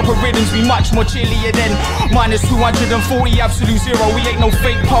 These type of rhythms be much more chillier than minus 240, absolute zero. We ain't no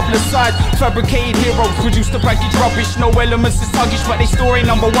fake publicized, fabricated heroes. Produce the package rubbish, no elements is sluggish, but they still ain't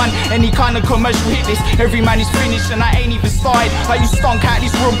 #1. Any kind of commercial hit this, every man is finished, and I ain't even started. Like you stunk out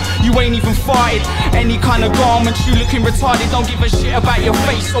this room, you ain't even fired. Any kind of garment, you looking retarded. Don't give a shit about your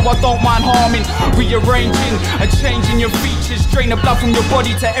face, so I don't mind harming. Rearranging and changing your features. Drain the blood from your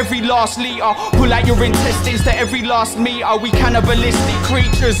body to every last liter. Pull out your intestines to every last meter. We cannibalistic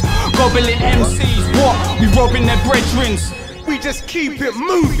creatures, gobbling MCs. What? We robbing their brethrens. We just keep it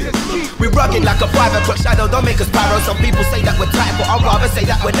moving. We're rugged like a 5 o'clock shadow, don't make us parrow. Some people say that we're tight, but I'd rather say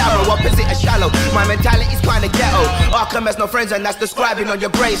that we're narrow. Opposite and shallow, my mentality's kinda ghetto. Arkham has no friends and that's describing on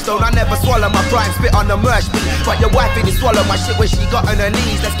your gravestone. I never swallow my prime, spit on the merch beat, but your wife didn't swallow my shit when she got on her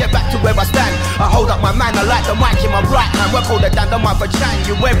knees. Let's get back to where I stand. I hold up my man, I like the mic in my right hand. Work colder than the month for Chan.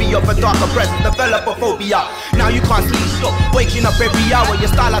 You wary of a darker presence, develop a phobia. Now you can't sleep, stop waking up every hour. Your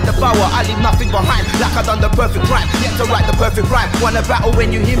style like the power, I leave nothing behind. Like I done the perfect crime, yet to write the perfect rhyme. Wanna battle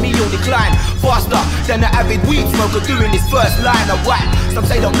when you hear me, you'll decline. Faster than an avid weed smoker doing his first line of whack. Some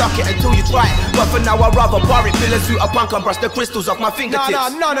say don't knock it until you try it, but for now I'd rather bar it. Fill a suit, a punk and brush the crystals off my fingertips. Nah,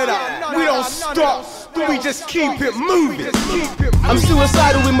 none of that. We don't stop. We just keep it moving. I'm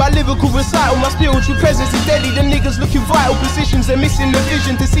suicidal with my lyrical recital. My spiritual presence is deadly. The niggas looking vital positions. They're missing the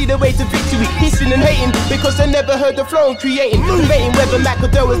vision to see the way to victory. Hissing and hating because they never heard the flow and creating. Debating whether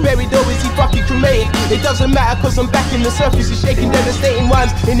Macadell was buried or is he fucking cremated. It doesn't matter cause I'm back in the surface. Is shaking, devastating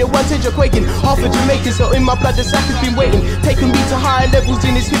rhymes. In the one stage of quaking. Half a Jamaican, so in my blood the sack has been waiting. Taking me to higher levels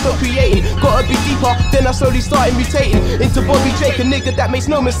in this hip hop creating. Gotta be deeper, then I slowly started mutating into Bobby Drake, a nigga that makes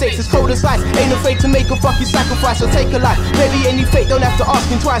no mistakes. It's cold as ice, ain't afraid to make a fucking sacrifice or take a life. Maybe any fate, don't have to ask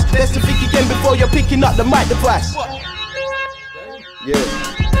him twice. Best to think again before you're picking up the mic device. Yeah.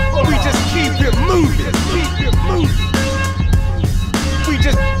 We just keep it moving. Keep it moving. We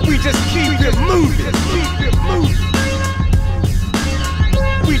just keep it moving. Keep it moving.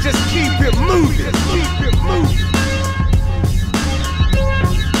 We just keep it moving. Keep it moving.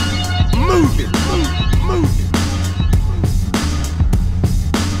 Move it. Move it.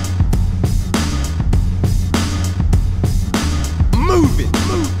 Move it,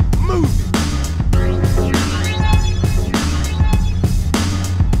 move it.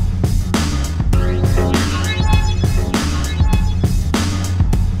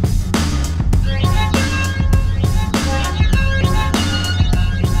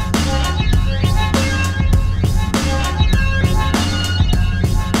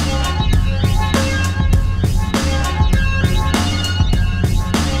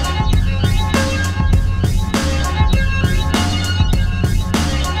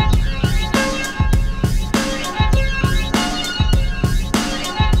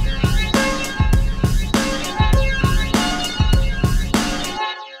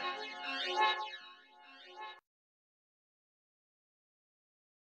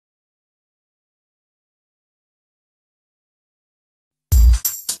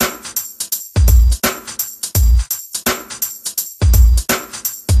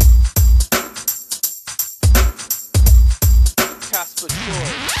 Casper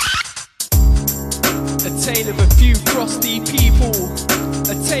joy. A tale of a few frosty people.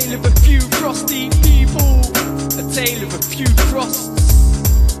 A tale of a few frosty people. A tale of a few frosts.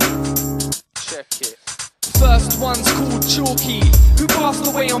 Check it. First one's called Chalky, who passed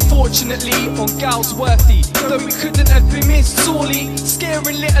away unfortunately on Galsworthy. Though we couldn't have been missed sorely,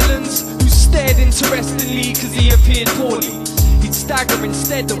 scaring little uns who stared interestingly cause he appeared poorly. He'd stagger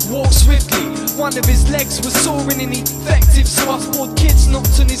instead of walk swiftly. One of his legs was sore and ineffective, so us bored kids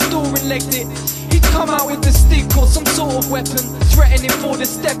knocked on his door and legged it. He'd come out with a stick or some sort of weapon, threatening for the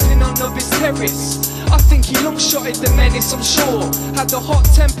stepping on of his terrace. I think he long-shotted the menace, I'm sure. Had the hot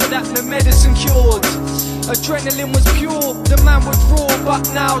temper that no medicine cured. Adrenaline was pure, the man would roar, but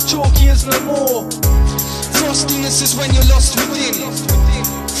now Chalky is no more. Frostiness is when you're lost within.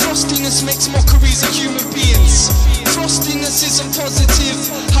 Frostiness makes mockeries of human beings. Frostiness isn't positive,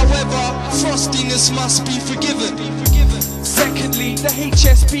 however, frostiness must be forgiven. Secondly, the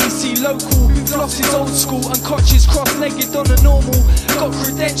HSBC local who lost his old school and coaches cross-legged on a normal. Got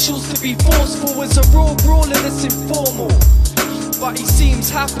credentials to be forceful as a raw brawler that's informal. But he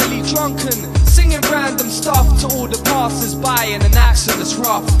seems happily drunken, singing random stuff to all the passers-by in an accent that's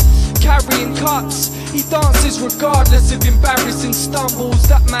rough. Carrying cuts, he dances regardless of embarrassing stumbles.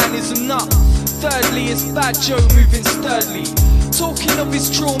 That man is a nut. Thirdly, it's Bad Joe moving sturdily, talking of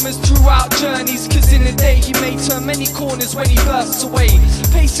his traumas throughout journeys, cause in the day he may turn many corners when he bursts away,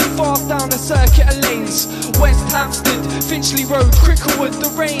 pacing fast down a circuit of lanes. West Hampstead, Finchley Road, Cricklewood,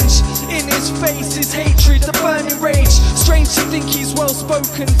 the range. In his face is hatred, the burning rage. Strange to think he's well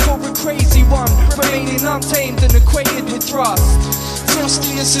spoken for a crazy one, remaining untamed and acquainted with thrust.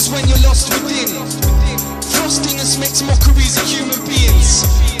 Frostiness is when you're lost within. Frostiness makes mockeries of human beings.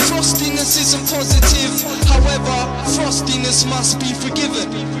 Frostiness isn't positive, however, frostiness must be forgiven.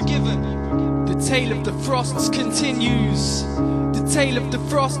 The tale of the frosts continues. The tale of the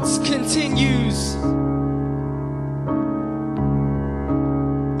frosts continues.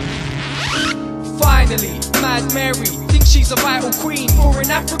 Finally, Mad Mary thinks she's a vital queen. For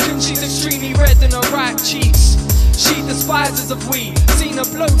an African, she's extremely red in her right cheeks. She despises of weed. Seen her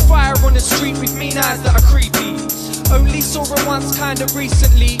blow fire on the street with mean eyes that are creepy. Only saw her once kinda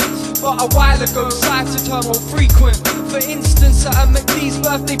recently, but a while ago sighted her more frequent. For instance, at a McDee's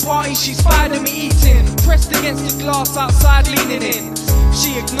birthday party, she spied me eating, pressed against the glass outside leaning in.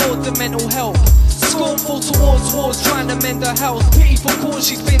 She ignored the mental health, scornful towards wars, trying to mend her health. Pitiful cause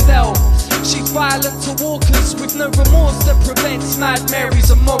she's been dealt. She's violent to walkers with no remorse that prevents Mad Mary's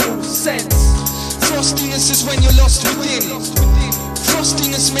a moral sense. Frostiness is when you're lost within.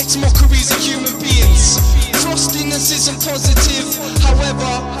 Frostiness makes mockeries of human beings. Frostiness isn't positive,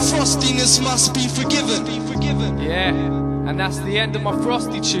 however, frostiness must be forgiven. Yeah, and that's the end of my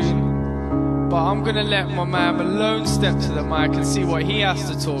Frosty tune. But I'm gonna let my man Malone step to the mic and see what he has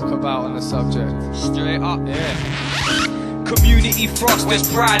to talk about on the subject. Straight up. Yeah. Community frost,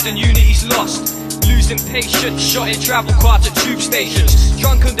 there's pride and unity's lost. Losing patience, shot in travel cars at tube stations.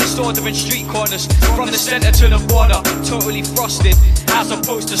 Drunken disorder in street corners, from the centre to the border. Totally frosted, as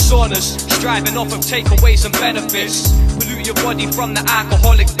opposed to saunas. Striving off of takeaways and benefits. Pollute your body from the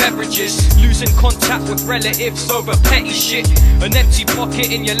alcoholic beverages. Losing contact with relatives over petty shit. An empty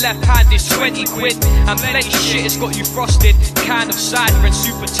pocket in your left hand is 20 quid. And plenty shit has got you frosted. Kind of cider and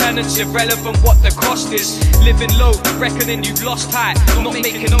super tenants, irrelevant what the cost is. Living low, reckoning you've lost height. Not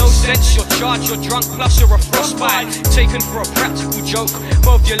making no sense, you're charged, you're drunk, plus you're a frostbite. Taken for a practical joke.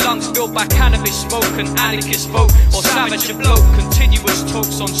 Both your lungs filled by cannabis smoke. An anarchist vote, or savage a bloke. Continuous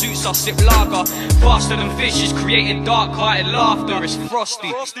talks on Zeus, I sip lager. Faster than fishes, creating dark-hearted laughter. It's Frosty.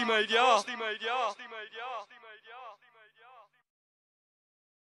 Frosty made ya.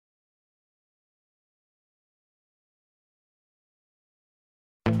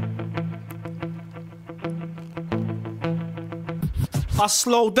 I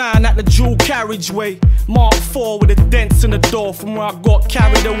slowed down at the dual carriageway, Mark 4 with a dent in the door from where I got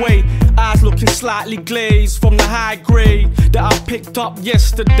carried away. Eyes looking slightly glazed from the high grade that I picked up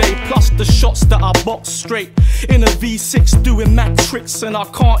yesterday, plus the shots that I boxed straight. In a V6 doing mad tricks and I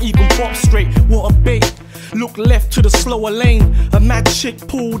can't even bop straight. What a bait. Look left to the slower lane. A mad chick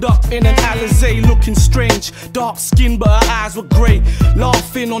pulled up in an Alizé looking strange. Dark skin but her eyes were grey.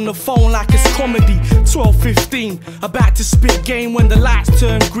 Laughing on the phone like it's comedy. 12:15, about to spit game when the lights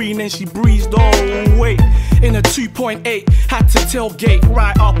turned green and she breezed all wait. In a 2.8, had to tailgate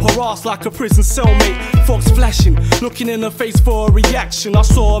right up her ass like a prison cellmate. Fox flashing, looking in her face for a reaction. I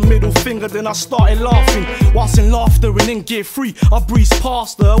saw a middle finger, then I started laughing. Once in laughter and in gear 3, I breezed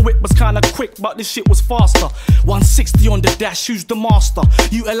past her. Her whip was kinda quick, but this shit was faster. 160 on the dash, who's the master?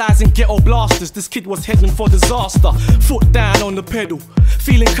 Utilizing ghetto blasters, this kid was heading for disaster. Foot down on the pedal,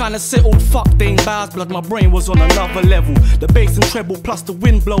 feeling kinda settled. Fuck, they ain't bars, blood, my brain was on another level. The bass and treble plus the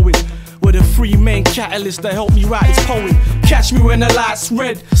wind blowing were the three main catalysts that helped me write this poem. Catch me when the lights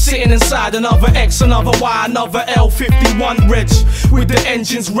red, sitting inside another X, another Y, another L51 reg. With the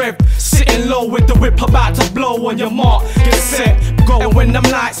engines revved, sitting low with the whip about to blow. On your mark, get set, go. And when them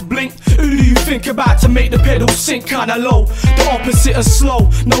lights blink, who do you think about to make the pedal sink kinda low? The opposite of slow,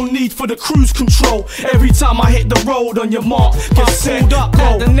 no need for the cruise control. Every time I hit the road, on your mark, get set, go.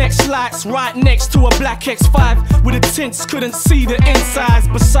 At the next lights, right next to a black X5 with the tints, couldn't see the insides.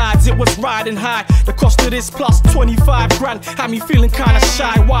 Besides, it was riding high. The cost of this plus 25 grand had me feeling kinda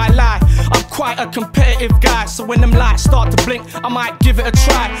shy, why lie? I'm quite a competitive guy, so when them lights start to blink, I might give it a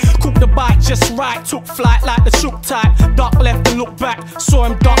try. Cook the bike just right, took flight like the shook type. Duck left and look back, saw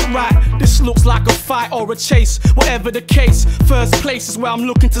him duck right. This looks like a fight or a chase, whatever the case. First place is where I'm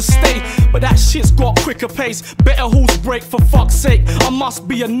looking to stay, but that shit's got quicker pace. Better horse break for fuck's sake. I must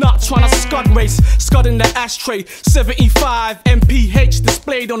be a nut trying to scud race. Scud in the ashtray, 75 mph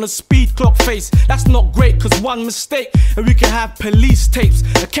displayed on the speed clock face. That's not great, cause one mistake and we can have police tapes,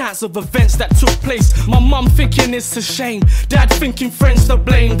 accounts of events that took place. My mum thinking it's a shame, dad thinking friends to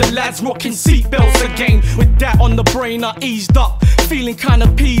blame. The lads rocking seatbelts again. With that on the brain I eased up, feeling kinda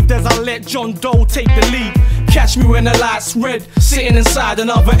peeved as I let John Doe take the lead. Catch me when the lights red, sitting inside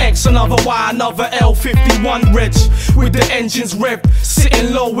another X, another Y, another L51 reg. With the engines revved,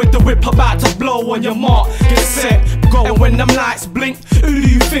 sitting low with the whip about to blow. On your mark, get set, go. And when them lights blink, who do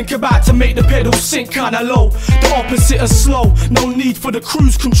you think about to make the pedal sink kinda low? The opposite of slow, no need for the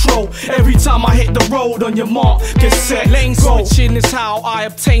cruise control. Every time I hit the road, on your mark, get set, lane switching is how I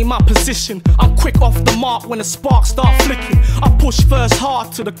obtain my position. I'm quick off the mark when the sparks start flicking. I push first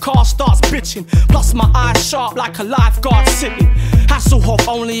hard till the car starts bitching. Plus my eyes sharp like a lifeguard sitting. Hasselhoff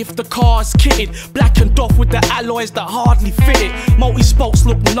only if the car is kitted, blackened off with the alloys that hardly fit it. Multi-spokes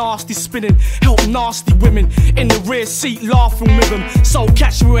look nasty spinning, help nasty women in the rear seat laughing with them. So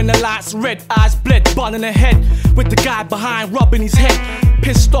catch me when the lights red, eyes bled, bun in the head, with the guy behind rubbing his head.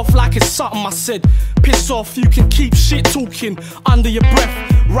 Pissed off like it's something I said. Piss off, you can keep shit talking under your breath.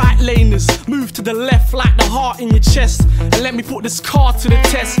 Right laners, move to the left like the heart in your chest. And let me put this car to the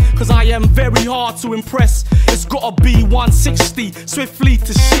test, cause I am very hard to impress. It's gotta be 160, swiftly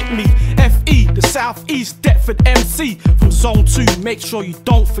to shit me. FE, the Southeast Deptford MC. From Zone 2, make sure you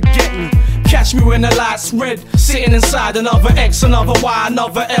don't forget me. Catch me when the lights red, sitting inside another X, another Y,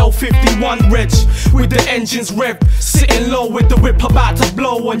 another L51 reg. With the engines revved, sitting low with the whip about to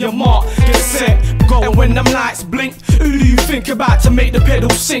blow. On your mark, get set, go. And when them lights blink, who do you think about to make the pedal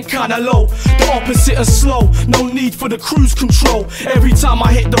sink kinda low? The opposite of slow, no need for the cruise control. Every time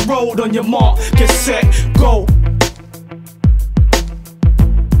I hit the road, on your mark, get set, go.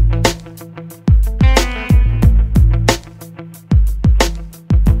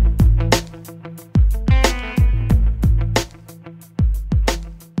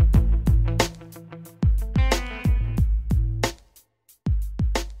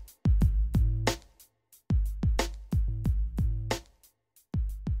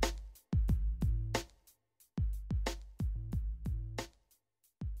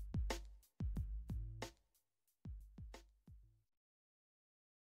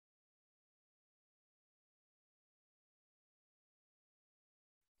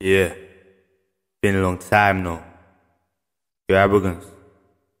 Yeah, been a long time now. Yo, Aroggance,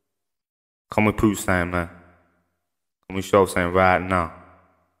 come we prove something, man. Come we show something right now.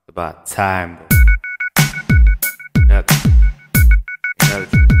 It's about time, bro. You know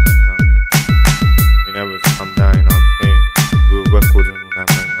we never come down, you know what I'm saying? Real records and all that,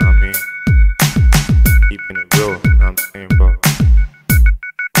 man, you know what I mean? Keeping it real, you know what I'm saying, bro?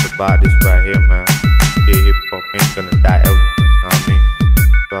 It's about this right here, man. Yeah, hip hop ain't gonna die ever, you know what I mean?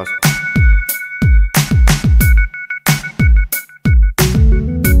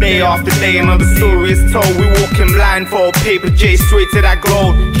 Day after day, another story is told. We walking blindfold, paper J straight to that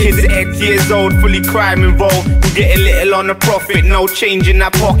gold. Kids at 8 years old, fully crime involved. We getting little on the profit, no change in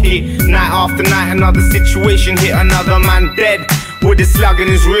that pocket. Night after night, another situation hit another man dead. With a slug in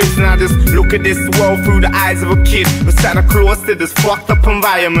his ribs, now just look at this world through the eyes of a kid. We're Santa Claus to this fucked up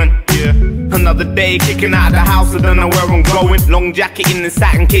environment. Yeah. Another day kicking out of the house, I don't know where I'm going. Long jacket in the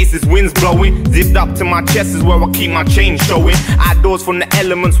satin case, this wind's blowing. Zipped up to my chest is where I keep my chain showing. Outdoors from the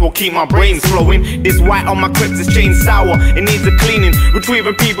elements will keep my brains flowing. This white on my clips is chain sour, it needs a cleaning.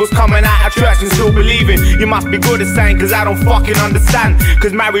 Retrieving people's coming out of church and still believing. You must be good at saying, cause I don't fucking understand.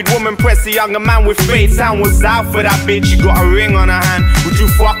 Cause married woman press a younger man with fade sound. What's out for that bitch? She got a ring on her hand. Would you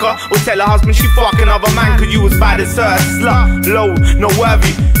fuck her? Or tell her husband she fucking other man? Cause you was bad as her, slut, low, not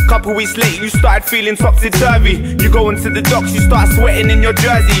worthy. Couple weeks later you started feeling topsy-turvy. You go into the docks, you start sweating in your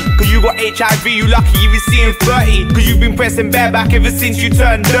jersey. Cause you got HIV, you lucky if you seeing 30. Cause you've been pressing bareback ever since you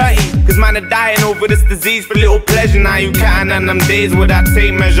turned dirty. Cause man are dying over this disease for little pleasure. Now you counting on them days with that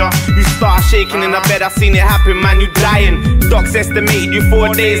tape measure. You start shaking in the bed, I seen it happen, man, you dying. Docs estimated you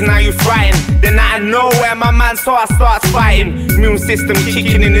 4 days, now you frightened. Then out of nowhere my man saw I start fighting. Immune system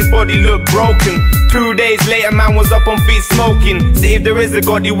kicking in, his body look broken. 2 days later, man was up on feet smoking. See if there is a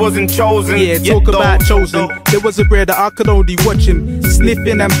God, he wasn't chosen. Yeah, talk about chosen. There was a brother I could only watch him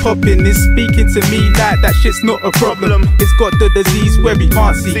sniffing and popping. He's speaking to me like that shit's not a problem. It's got the disease where he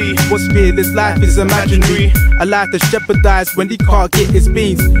can't see. What's real, his life is imaginary. A life that's jeopardized when he can't get his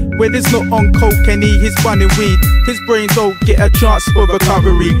beans. When he's not on coke and he's running weed, his brain don't get a chance for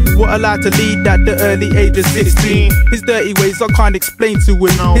recovery. What a life to lead at the early age of 16. His dirty ways I can't explain to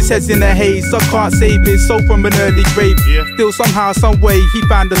him. His head's in a haze, I can't save his soul from an early grave. Still somehow, some way, he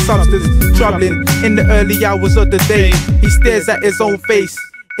found the substance troubling. In the early hours of the day, he stares at his own face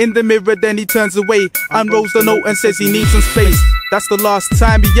in the mirror, then he turns away, unrolls the note and says he needs some space. That's the last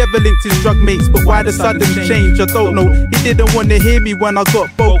time he ever linked his drug mates. But why the sudden change, I don't know. He didn't want to hear me when I got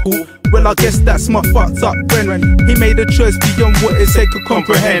vocal. Well, I guess that's my fucked up friend. He made a choice beyond what his head could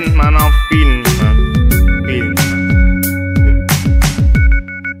comprehend. Man, I'm feeling it, man. Feeling it.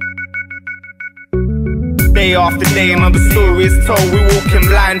 Day after day, another story is told. We walking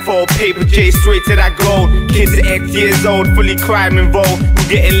blind for a paper chase straight to that goal. Kids at 8 years old, fully crime involved. We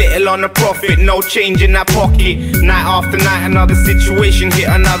getting little on the profit, no change in that pocket. Night after night, another situation hit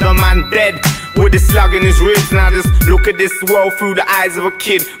another man dead with a slug in his ribs. Now just look at this world through the eyes of a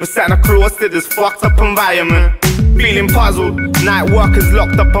kid. We're Santa Claus to this fucked up environment. Feeling puzzled, night workers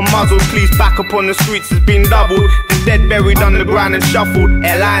locked up and muzzled. Police back up on the streets has been doubled. The dead buried underground and shuffled.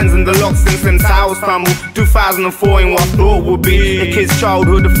 Airlines and the locks and some towers fumbled. 2004 in what I thought would be a kid's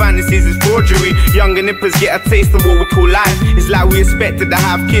childhood, the fantasies is forgery. Younger nippers get a taste of what we call life. It's like we expected to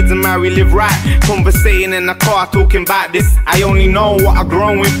have kids and marry, live right. Conversating in the car, talking about this. I only know what I've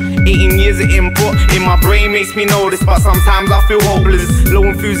grown with. 18 years of input in my brain makes me know this, but sometimes I feel hopeless. Low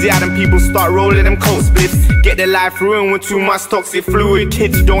enthusiasm, people start rolling them coat spliffs. Get their life ruined with too much toxic fluid.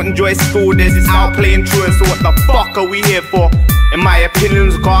 Kids who don't enjoy school, there's this out playing truant. So what the fuck are we here for? In my opinion,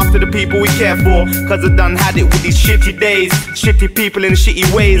 go after the people we care for. Cause I done had it with these shitty days, shitty people in shitty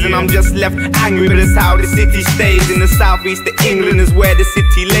ways. And I'm just left angry, but it's how the city stays. In the southeast of England is where the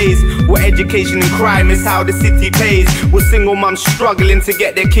city lays, where education and crime is how the city pays. With single mums struggling to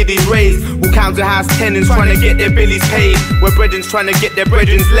get their kiddies raised, with council house tenants trying to get their billies paid, where brethrens trying to get their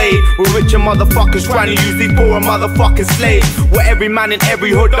brethrens laid, with richer motherfuckers trying to use these poorer motherfucking slaves, where every man in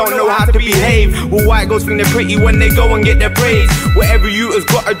every hood don't know how to behave, where white girls think they're pretty when they go and get their praise, where every youth has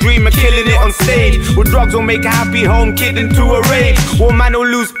got a dream of killing it on stage, where drugs will make a happy home kid into a rage, where man will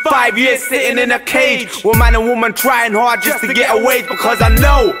lose 5 years sitting in a cage, where man and woman trying hard just to get away. Because I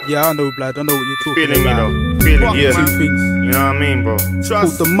know. Yeah, I know, blood. I know what you're talking feeling about. Me though. Feeling yeah. Two things. You know what I mean, bro?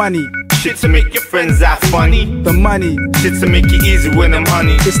 Trust the money. Shit to make your friends act funny. The money. Shit to make it easy when I'm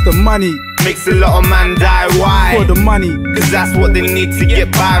honey. It's the money. Makes a lot of man die. Why? For the money. Cause that's what they need to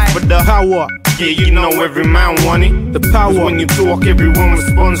get by. For the power. Yeah, you know every man want it. The power. When you talk, everyone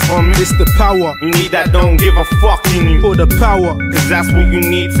responds from it. It's the power. You need that don't give a fuck in you. For the power. Cause that's what you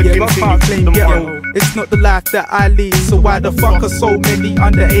need to continue. I can't claim ghetto. It's not the life that I lead. So why the fuck are so many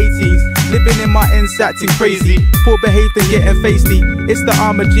under 18s living in my ends acting crazy, poor behaved and getting feisty? It's the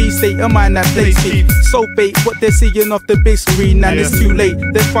armor G state of mind that plays me. So bait what they're seeing off the big screen, and it's too late.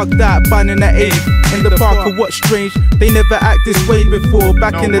 They fucked that bunning at 8 in the park. Or what's strange, they never act this way before.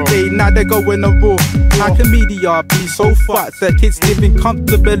 Back in the day, now they're going a raw. How can media be so fucked that kids living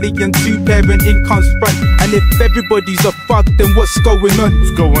comfortably and two-parent incomes front? And if everybody's a fuck, then what's going on?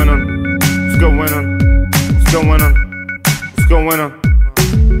 What's going on? What's going on? What's going on? What's going on?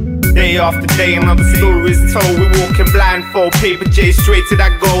 Day after day, another story is told. We walking blindfold, paper chase straight to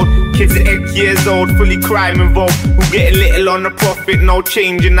that goal. Kids at 8 years old, fully crime involved. Who getting little on the profit, no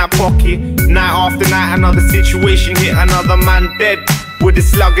change in that pocket. Night after night, another situation hit another man dead with a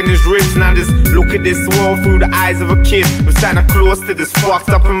slug in his ribs. Now just look at this world through the eyes of a kid. We're Santa Claus to this fucked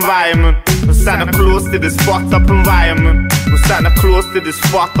up environment. We're Santa Claus to this fucked up environment. We're Santa Claus to this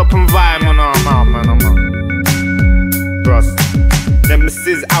fucked up environment. Oh, I'm out, man, I'm out. Trust.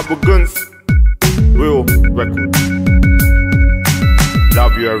 Nemesis, Aroggance, real record.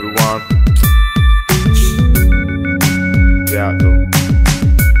 Love you, everyone. Yeah, though.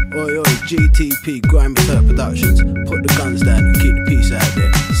 Oi, oi, GTP, Grime Return Productions. Put the guns down and keep the peace out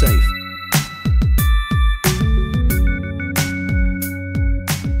there. Safe.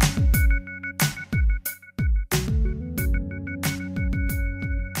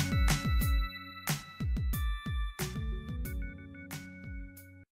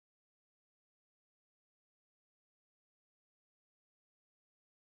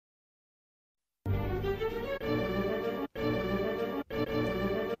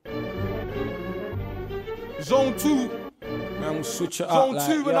 Zone 2, man, Switch it up, like,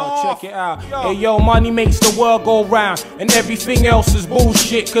 yo, check it out. Hey, yo, money makes the world go round, and everything else is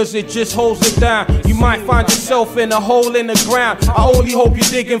bullshit, cause it just holds it down. You might find yourself in a hole in the ground. I only hope you're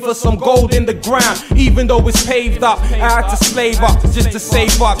digging for some gold in the ground. Even though it's paved up, I had to slave up, just to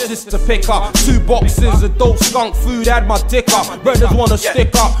save up, just to pick up 2 boxes of dope skunk food, had my dick up. Brothers wanna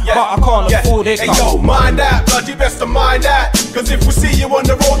stick up, but I can't afford it. Hey, yo, mind that, blood, you best to mind that, cause if we see you on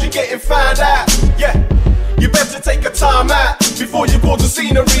the road, you're getting found out. Yeah. You better take a time out before you go to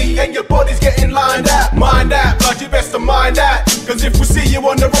scenery and your body's getting lined out. Mind that, blood, you best to mind that, cause if we see you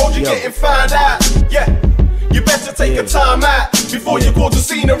on the road, you're getting found out. Yeah. You better take a time out before you go to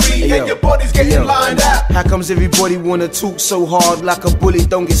scenery and your body's getting lined out. How comes everybody wanna talk so hard like a bullet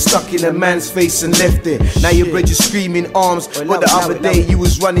don't get stuck in a man's face and left it? Now your bread you're screaming arms, but the other day you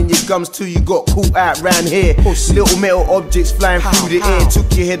was running your gums till you got caught out round here. Little metal objects flying through the air,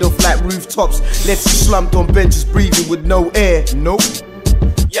 took your head off like rooftops, left you slumped on benches breathing with no air. Nope.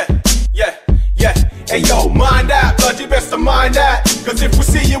 Yeah. Hey yo, mind that, blood, you best to mind that, cause if we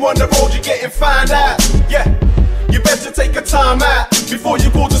see you on the road, you're getting found out. Yeah. You better take a time out before you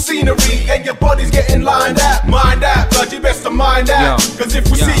go to scenery and your body's getting lined out. Mind that, blood, you best to mind that, cause if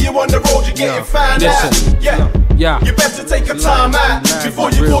we see you on the road, you're getting found out. Yeah. You better take a time out before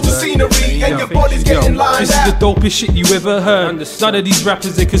you go to scenery and your body's getting lined This out. is the dopest shit you ever heard. None of these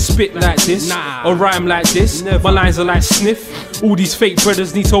rappers they can spit like this or rhyme like this. My lines are like sniff. All these fake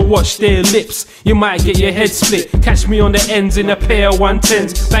brothers need to watch their lips. You might get your head split. Catch me on the ends in a pair of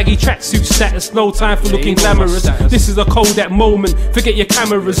 110s. Baggy tracksuit status, no time for looking glamorous. This is a Kodak moment. Forget your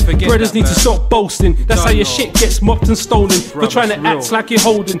cameras. Brothers need to stop boasting. That's how your shit gets mopped and stolen. For trying to act like you're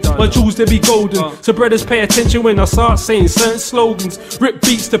holding. My jewels they be golden. So brothers pay attention when I start saying certain slogans. Rip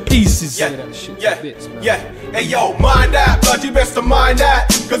beats to pieces. Yeah. Hey yo, mind that, blood, you best to mind that,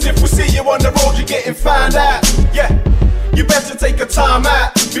 cause if we see you on the road, you're getting found out. Yeah. You better take a time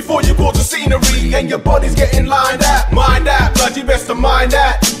out before you go to scenery and your body's getting lined out. Mind that, blood, you best to mind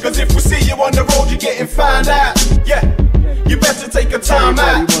that, cause if we see you on the road, you're getting found out. Yeah. You better take a time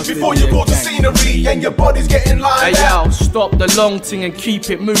out before you go to scenery and your body's getting lined out. Hey yo, stop the long thing and keep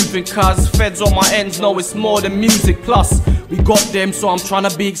it moving, cuz feds on my ends know it's more than music. Plus, we got them, so I'm trying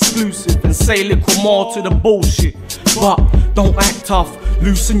to be exclusive and say little more to the bullshit. But don't act tough,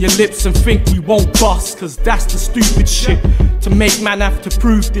 loosen your lips and think we won't bust, cause that's the stupid shit. To make man have to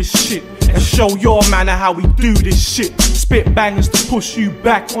prove this shit and show your manner how we do this shit. Spit bangers to push you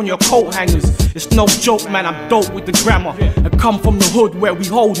back on your coat hangers. It's no joke, man, I'm dope with the grammar. I come from the hood where we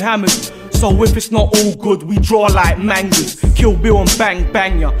hold hammers. So if it's not all good, we draw like mangas. Kill Bill and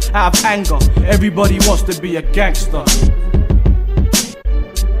bang ya out of anger. Everybody wants to be a gangster.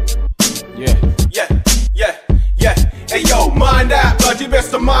 Yeah. Hey yo, mind that, blood, you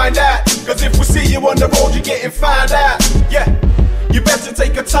best to mind that, cause if we see you on the road, you're getting found out. Yeah. You better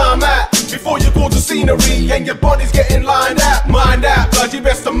take a time out before you go to scenery and your body's getting lined out. Mind that, blood, you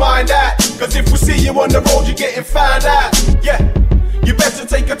best to mind that, cause if we see you on the road, you're getting found out. Yeah. You better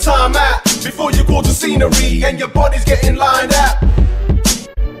take a time out before you go to scenery and your body's getting lined out.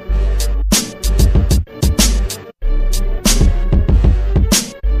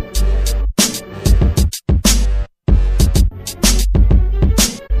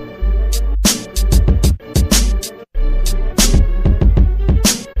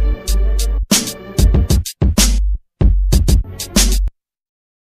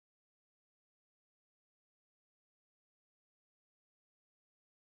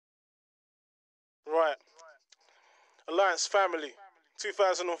 Right. Alliance Family,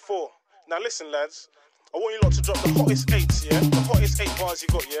 2004. Now listen, lads. I want you lot to drop the hottest 8s, yeah? The hottest 8 bars you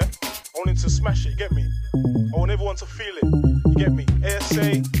got, yeah? I want you to smash it, you get me? I want everyone to feel it, you get me?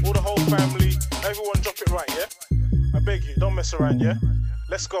 ASA, all the whole family, everyone drop it right, yeah? I beg you, don't mess around, yeah?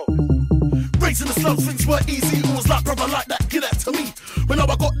 Let's go. Raising the slums, things were easy. Always like, brother, like that, give that to me. When I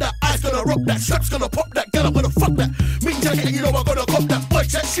got that, eyes gonna rock that, straps gonna pop that, get up gonna fuck that. Mean jacket, and you know I gotta cop that. Boy,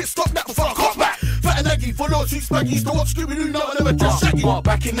 check shit, stop that before I cop back. Fat and Aggie, for no two spaggies, to watch Scooby-Doo, no, I never just shaggy.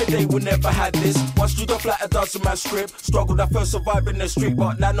 Back in the day, we never had this. One stood up like a dozen man script. Struggled at first, survive in the street,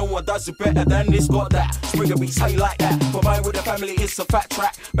 but now no one does it better than this. Got that. Springer beats, how you like that? Combined with the family, it's a fat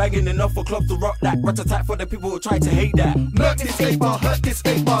track. Banging enough for clubs to rock that. Rat-a-tat for the people who try to hate that. Murk this 8-bar, hurt this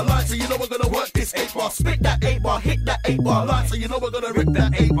 8-bar line, so you know we're gonna work this 8-bar. Spit that 8-bar, hit that 8-bar line, so you know we're gonna rip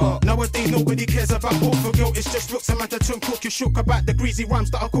that 8-bar. Nowadays nobody cares about hope for guilt, it's just looks. A man to turn cook, you shook about the greasy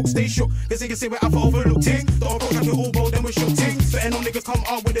rhymes that I cook, stay shook. Cause you can see we're out for overlooked ting. The whole broke like we're all bold, then we shook ting. Betting on niggas come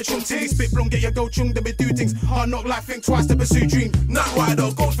out with the chung ting. Spit blonde, get your go chung, then we do things. Hard knock life, think twice to pursue dream. Night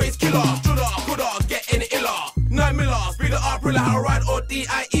rider, gold face killer, shoulda, coulda, get any iller. 9 miller, speed it up, rilla, how ride or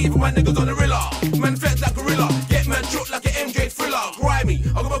DIE for my niggas on the rilla. Man fed like gorilla, get man choked like an MJ.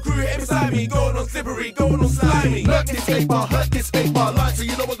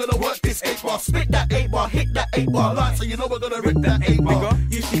 know we're gonna work this 8-bar. Spit that 8-bar, hit that 8-bar line, so you know we're gonna rip that 8-bar.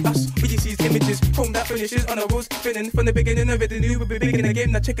 You see us, we just see images from that finishes on the rules spinning from the beginning of it. The new will be big in the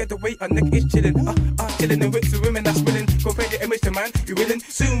game. Now check out the way our neck is chilling. Chilling and with the women that's willing. Compare the image to man, you willing?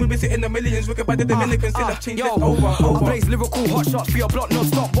 Soon we'll be sitting the millions. Look about the Dominicans, still have changed it over. I blaze lyrical hot shots for your block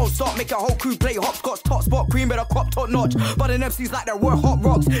non-stop. Won't stop, make a whole crew play hopscotch, top spot, cream better cop top notch. But an MC's like that were hot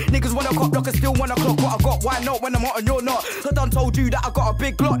rocks. Niggas wanna cop block and still wanna clock what I got. Why not when I'm hot and you're not? I done told you that I got a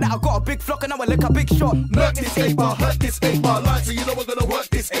big block, that I got a big flock, and I will lick a big shot. Murk this 8-bar, hurt this 8-bar line, so you know we're gonna work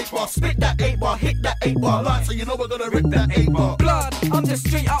this 8-bar. Spit that 8-bar, hit that 8-bar line, so you know we're gonna rip that 8-bar. Blood, I'm just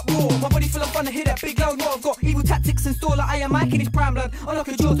straight up raw. My body full of fun to hit that big loud roar. I've got evil tactics in store like I am Mike in his prime blood. I knock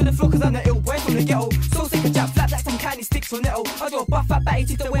a jaw to the floor cause I'm the ill boy from the ghetto. So sick of jab, flat like some candy sticks or nettle. I draw buff fat batty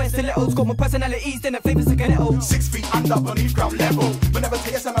teeth that wear stilettos. Got more personalities than the flavors of Ganetto. 6 feet under beneath ground level. Whenever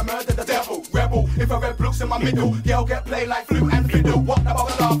TSM I murder the devil. Rebel, if I red blocks in my middle. Girl get play like flute and fiddle. What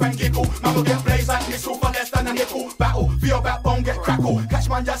about a laugh and giggle? Man will get blaze like missile for less than a nickel. Battle, feel backbone get crackle. Catch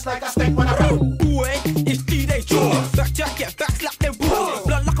man just like a snake when I rattle. Boy, it's D-Day Jaws. Back jack, get back, slap them balls.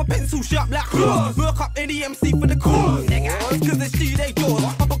 Blood like a pencil, sharp like claws. Work up any MC for the cause. Niggas, cause it's D-Day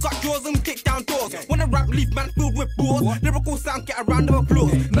Jaws. Papa got jaws and kick down doors. Wanna rap, leave man filled with balls. Lyrical sound, get a round of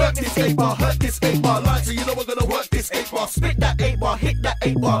applause. Murk this 8-bar, hurt this 8-bar line, so you know we're gonna work this 8-bar. Spit that 8-bar, hit that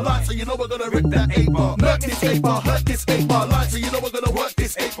 8-bar line, so you know we're gonna rip that 8-bar. Murk this 8-bar, hurt this 8-bar line, so you know we're gonna work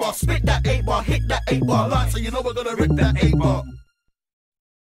this 8-bar. Spit that 8-bar, hit that 8-bar line, so you know we're gonna rip that 8-bar.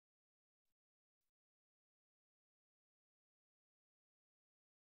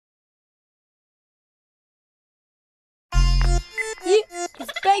 Yeah,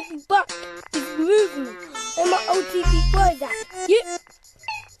 it's Baby Buck, it's Movin, and my OTP boys out. Yeah.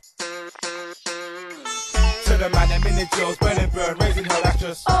 To the man, them in the jails, burning burn, raising hell, that's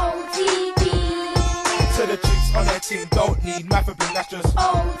just OTP. To the chicks on their team, don't need math for bring, that's just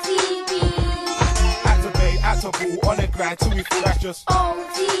OTP. Activate, actable, on the grind till we feel, that's just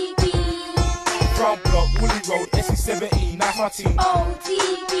OTP. Front block, Woolly Road, SC17, that's my team.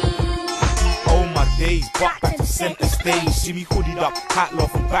 OTP. Oh my days, back to center stage. See me hooded up, hat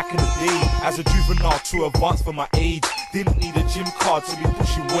loft from back in the day. As a juvenile, too advanced for my age. Didn't need a gym card to be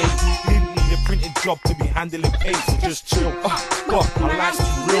pushing weight. Didn't need a printing job to be handling pace. So just chill. God, my life's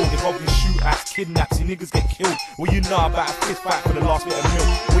too real. Involving shootouts, kidnaps, see niggas get killed. What you know about a fist fight for the last bit of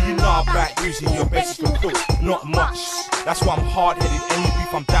milk? What you know about using your best for cook? Not much. That's why I'm hard-headed. Any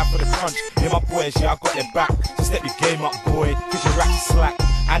beef, I'm down for the crunch. Yeah, my boys, yeah, I got their back. So step your game up, boy, cause your rap's slack.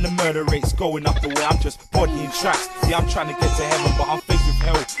 And the murder rate's going up the way. I'm just bodying tracks. Yeah, I'm trying to get to heaven, but I'm faced with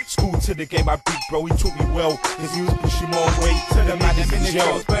hell. School to the game, my big bro, he taught me well. Cause he was pushing more weight to the man that's in the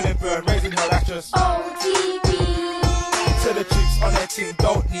jail. Burning burn, raising hell, that's just OTP. To the chicks on their team,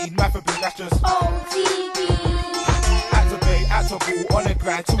 don't need math for bring, that's just OTP. Activate, actable, on the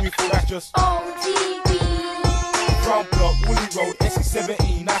grind till we feel, that's just OTP. Front block, Woolly Road,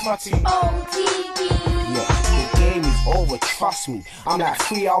 SC17, that's my team. OTP. Yeah, the game is over, trust me. I'm like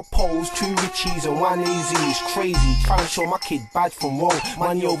 3 out poles, 2 richies and 1 AZ. It's crazy, trying to show my kid bad from wrong.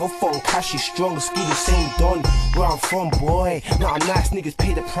 Money over phone, cash is strong. Ski the same done. Where I'm from, boy. Not a nice niggas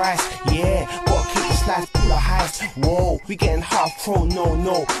pay the price. Yeah, gotta keep the slice full of highs. Whoa, we getting half pro,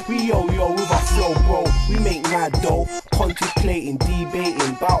 no. We yo with our flow, bro. We make mad dough. Contemplating,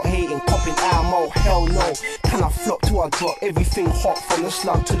 debating, bout hating, popping ammo. Hell no. Can I flop to our drop? Everything hot from the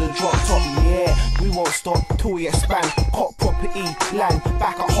slug to the drop top. Yeah, we won't stop till we expand. Cop property, land,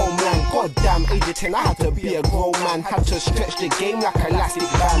 back at homeland. Goddamn, age of 10, I had to be a grown man. Had to stretch the game like an elastic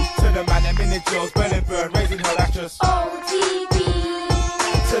band. To the man, them in the jails, burning burn, raising hell, that's just OTP.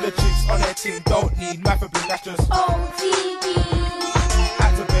 To the chicks on their team, don't need math for bring, that's just OTP.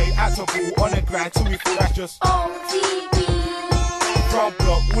 Activate, actable, on the grind till we feel, that's just OTP. Front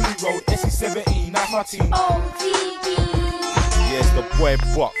block, Woolly Road, SC17, that's my team. OTP. Yeah, it's the boy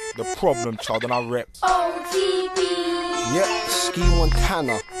Buck, the problem child, and I rep OTP. Yep, Ski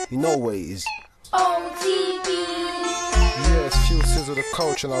Montana, you know what it is. OTP. Yeah, it's Fuel Sizzle the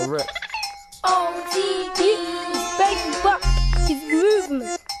coach, and I rep OTP. It's Baby Buck, it's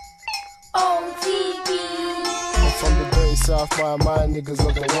Movin. OTP. I'm from the dirty south by my niggas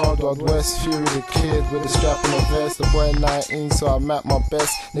of the wild west. Fury the kid with a strap in a vest. The boy 19, so I map my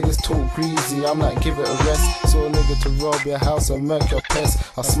best. Niggas talk greasy, I'm like give it a rest. So a nigga to rob your house and murk your pest.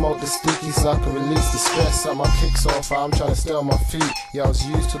 I smoke the sticky so I can release the stress. Set my kicks off, I'm trying to stay on my feet. Yeah, I was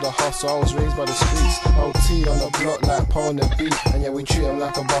used to the hustle, I was raised by the streets. OT on the block like Paul on the beat. And yeah, we treat them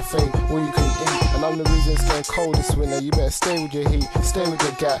like a buffet, all you can eat. And I'm the reason it's getting cold this winter. You better stay with your heat, stay with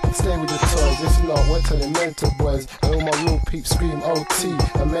your gap, stay with your toys. If not, wait till the mental boys. And all my real peeps scream OT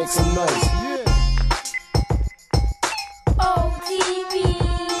and make some noise. Yeah.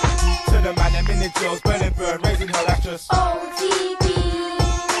 OTP. girls, burning burn, raising hell, that's just OTB.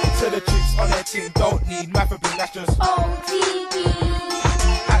 To the chicks on their team, don't need math and that's just OTB.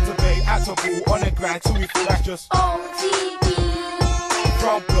 Activate, actable, on the grind till we feel that's just OTB.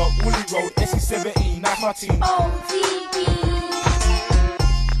 Front block, Woolly Road, SC17, that's my team OTB.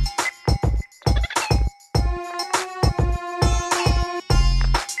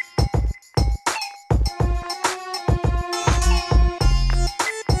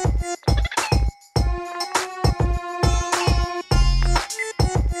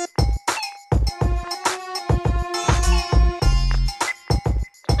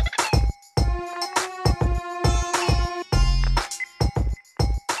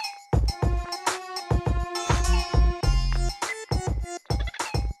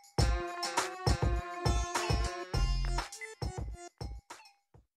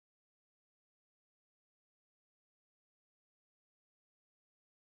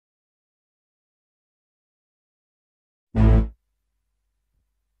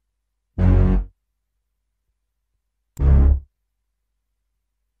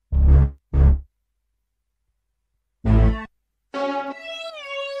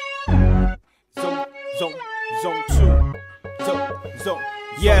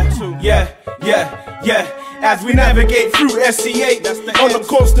 Yeah. As we navigate through SC8, on a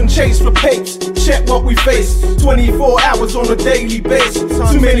constant chase for pace. Check what we face, 24 hours on a daily basis.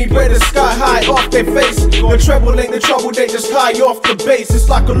 Too many brothers sky high off their face. The treble ain't the trouble, they just high off the base. It's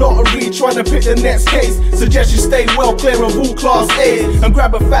like a lottery trying to pick the next case. Suggest you stay well clear of all class A's and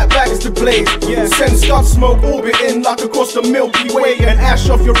grab a fat bag to blaze. Send scud smoke orbiting like across the Milky Way, and ash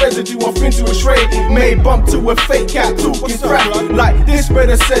off your residue off into a tray. May bump to a fake cat talking crap like this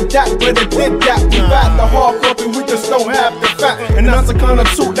brother said that, brother did that. We back the hard copy, we just don't have the fat. And that's the kind of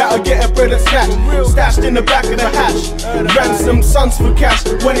talk that'll get a brother's cat stashed in the back of the hatch. Ransom sons for cash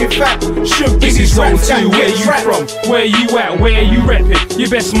when in fact should be. This is Zone 2, where you from? Where you at? Where you reppin'? You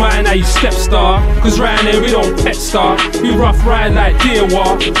best mind how you step star, cause round here we don't pet star. We rough ride like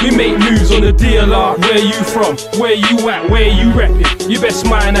Deerwa, we make moves on the DLR. Where you from? Where you at? Where you reppin'? You best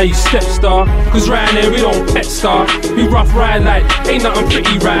mind how you step star, cause round here we don't pet star. We rough ride like ain't nothing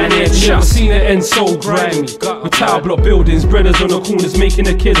pretty round here. Never seen it end so grimy. With tower block buildings, brothers on the corners making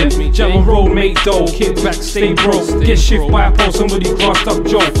a killing. Jump on road, make dough, kick back, stay broke. Get shift by a pole, somebody crossed up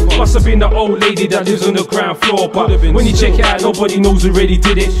Joe. Must have been the old lady that lives on the ground floor, but when you check it out, nobody knows who really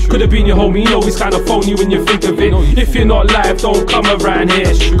did it. Could have been your homie, you know it's kinda phony when you think of it. If you're not live, don't come around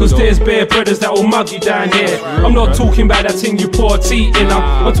here, cause there's bare brothers that will mug you down here. I'm not talking about that thing you pour tea in her,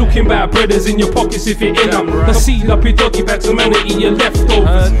 I'm talking about brothers in your pockets if you're in her. I seal up your doggy bags, a man to eat your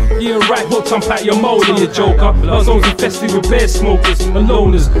leftovers. Yeah, right hook, I'm pat your mold in your joker. Our zones infested with bear smokers and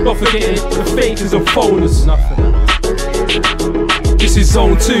loners, not forgetting the fakers and phoners. This is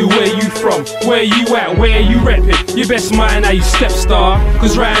Zone 2, where you from? Where you at? Where you reppin'? You best mind how you step star,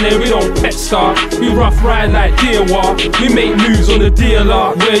 cause round here we don't pet star. We rough ride like Deerwa, we make moves on the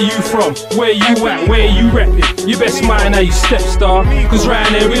DLR. Where you from? Where you at? Where you reppin'? You best mind how you step star, cause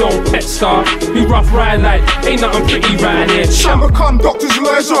round here we don't pet star. We rough ride like ain't nothing pretty round here. Some become doctors,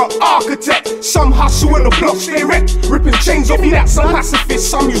 lawyers, or architect. Some hustle in the block, stay wrecked, ripping chains off that. Some pacifists,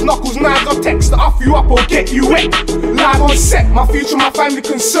 some use knuckles, knives, or text to off you up or get you wet. Live on set, my future, my family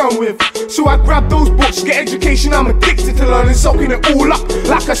concerned with. So I grab those books, get education, I'm addicted to learning, soaking it all up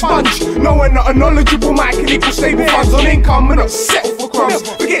like a sponge. Knowing that a knowledgeable mind can equal stable funds on income, and not settle for crumbs.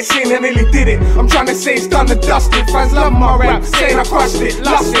 Forget saying I nearly did it, I'm trying to say it's done and dusted. Fans love my rap, saying I crushed it,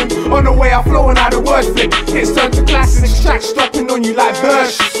 lusting. On the way I flow and how the words flip, hits turn to classics, tracks stopping on you like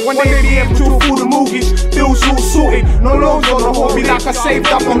birds. One day the M2 full the mortgage, bills all sorted, no loans on the hobby like I saved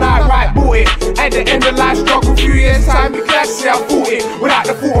up and I right bought it. At the end of life struggle, few years time, be glad to say I fought it. Without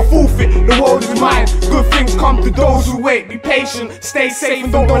the thought of forfeit, the world is mine. Good things come to those who wait. Be patient, stay safe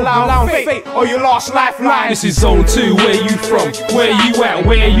and don't rely on fate or your last lifeline. This is Zone 2, where you from? Where you at?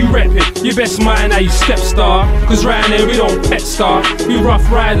 Where you reppin'? You best mind how you step star, cause round here we don't pet star. We rough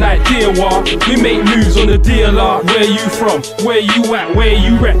ride like Deerwa, we make moves on the DLR. Where you from? Where you at? Where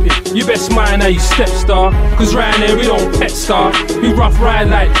you reppin'? You best mind how you step star, cause round here we don't pet star. We rough ride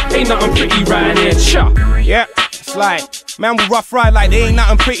like ain't nothing pretty round here. Cha. Yeah, it's like, man, we rough ride like there ain't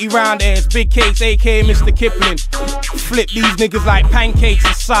nothing pretty round here. It's Big Cakes, aka Mr. Kipling. Flip these niggas like pancakes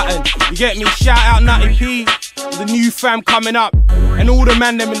and Saturn. You get me? Shout out Nutty P, the new fam coming up, and all the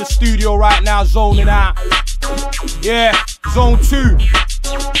man them in the studio right now zoning out. Yeah, Zone 2.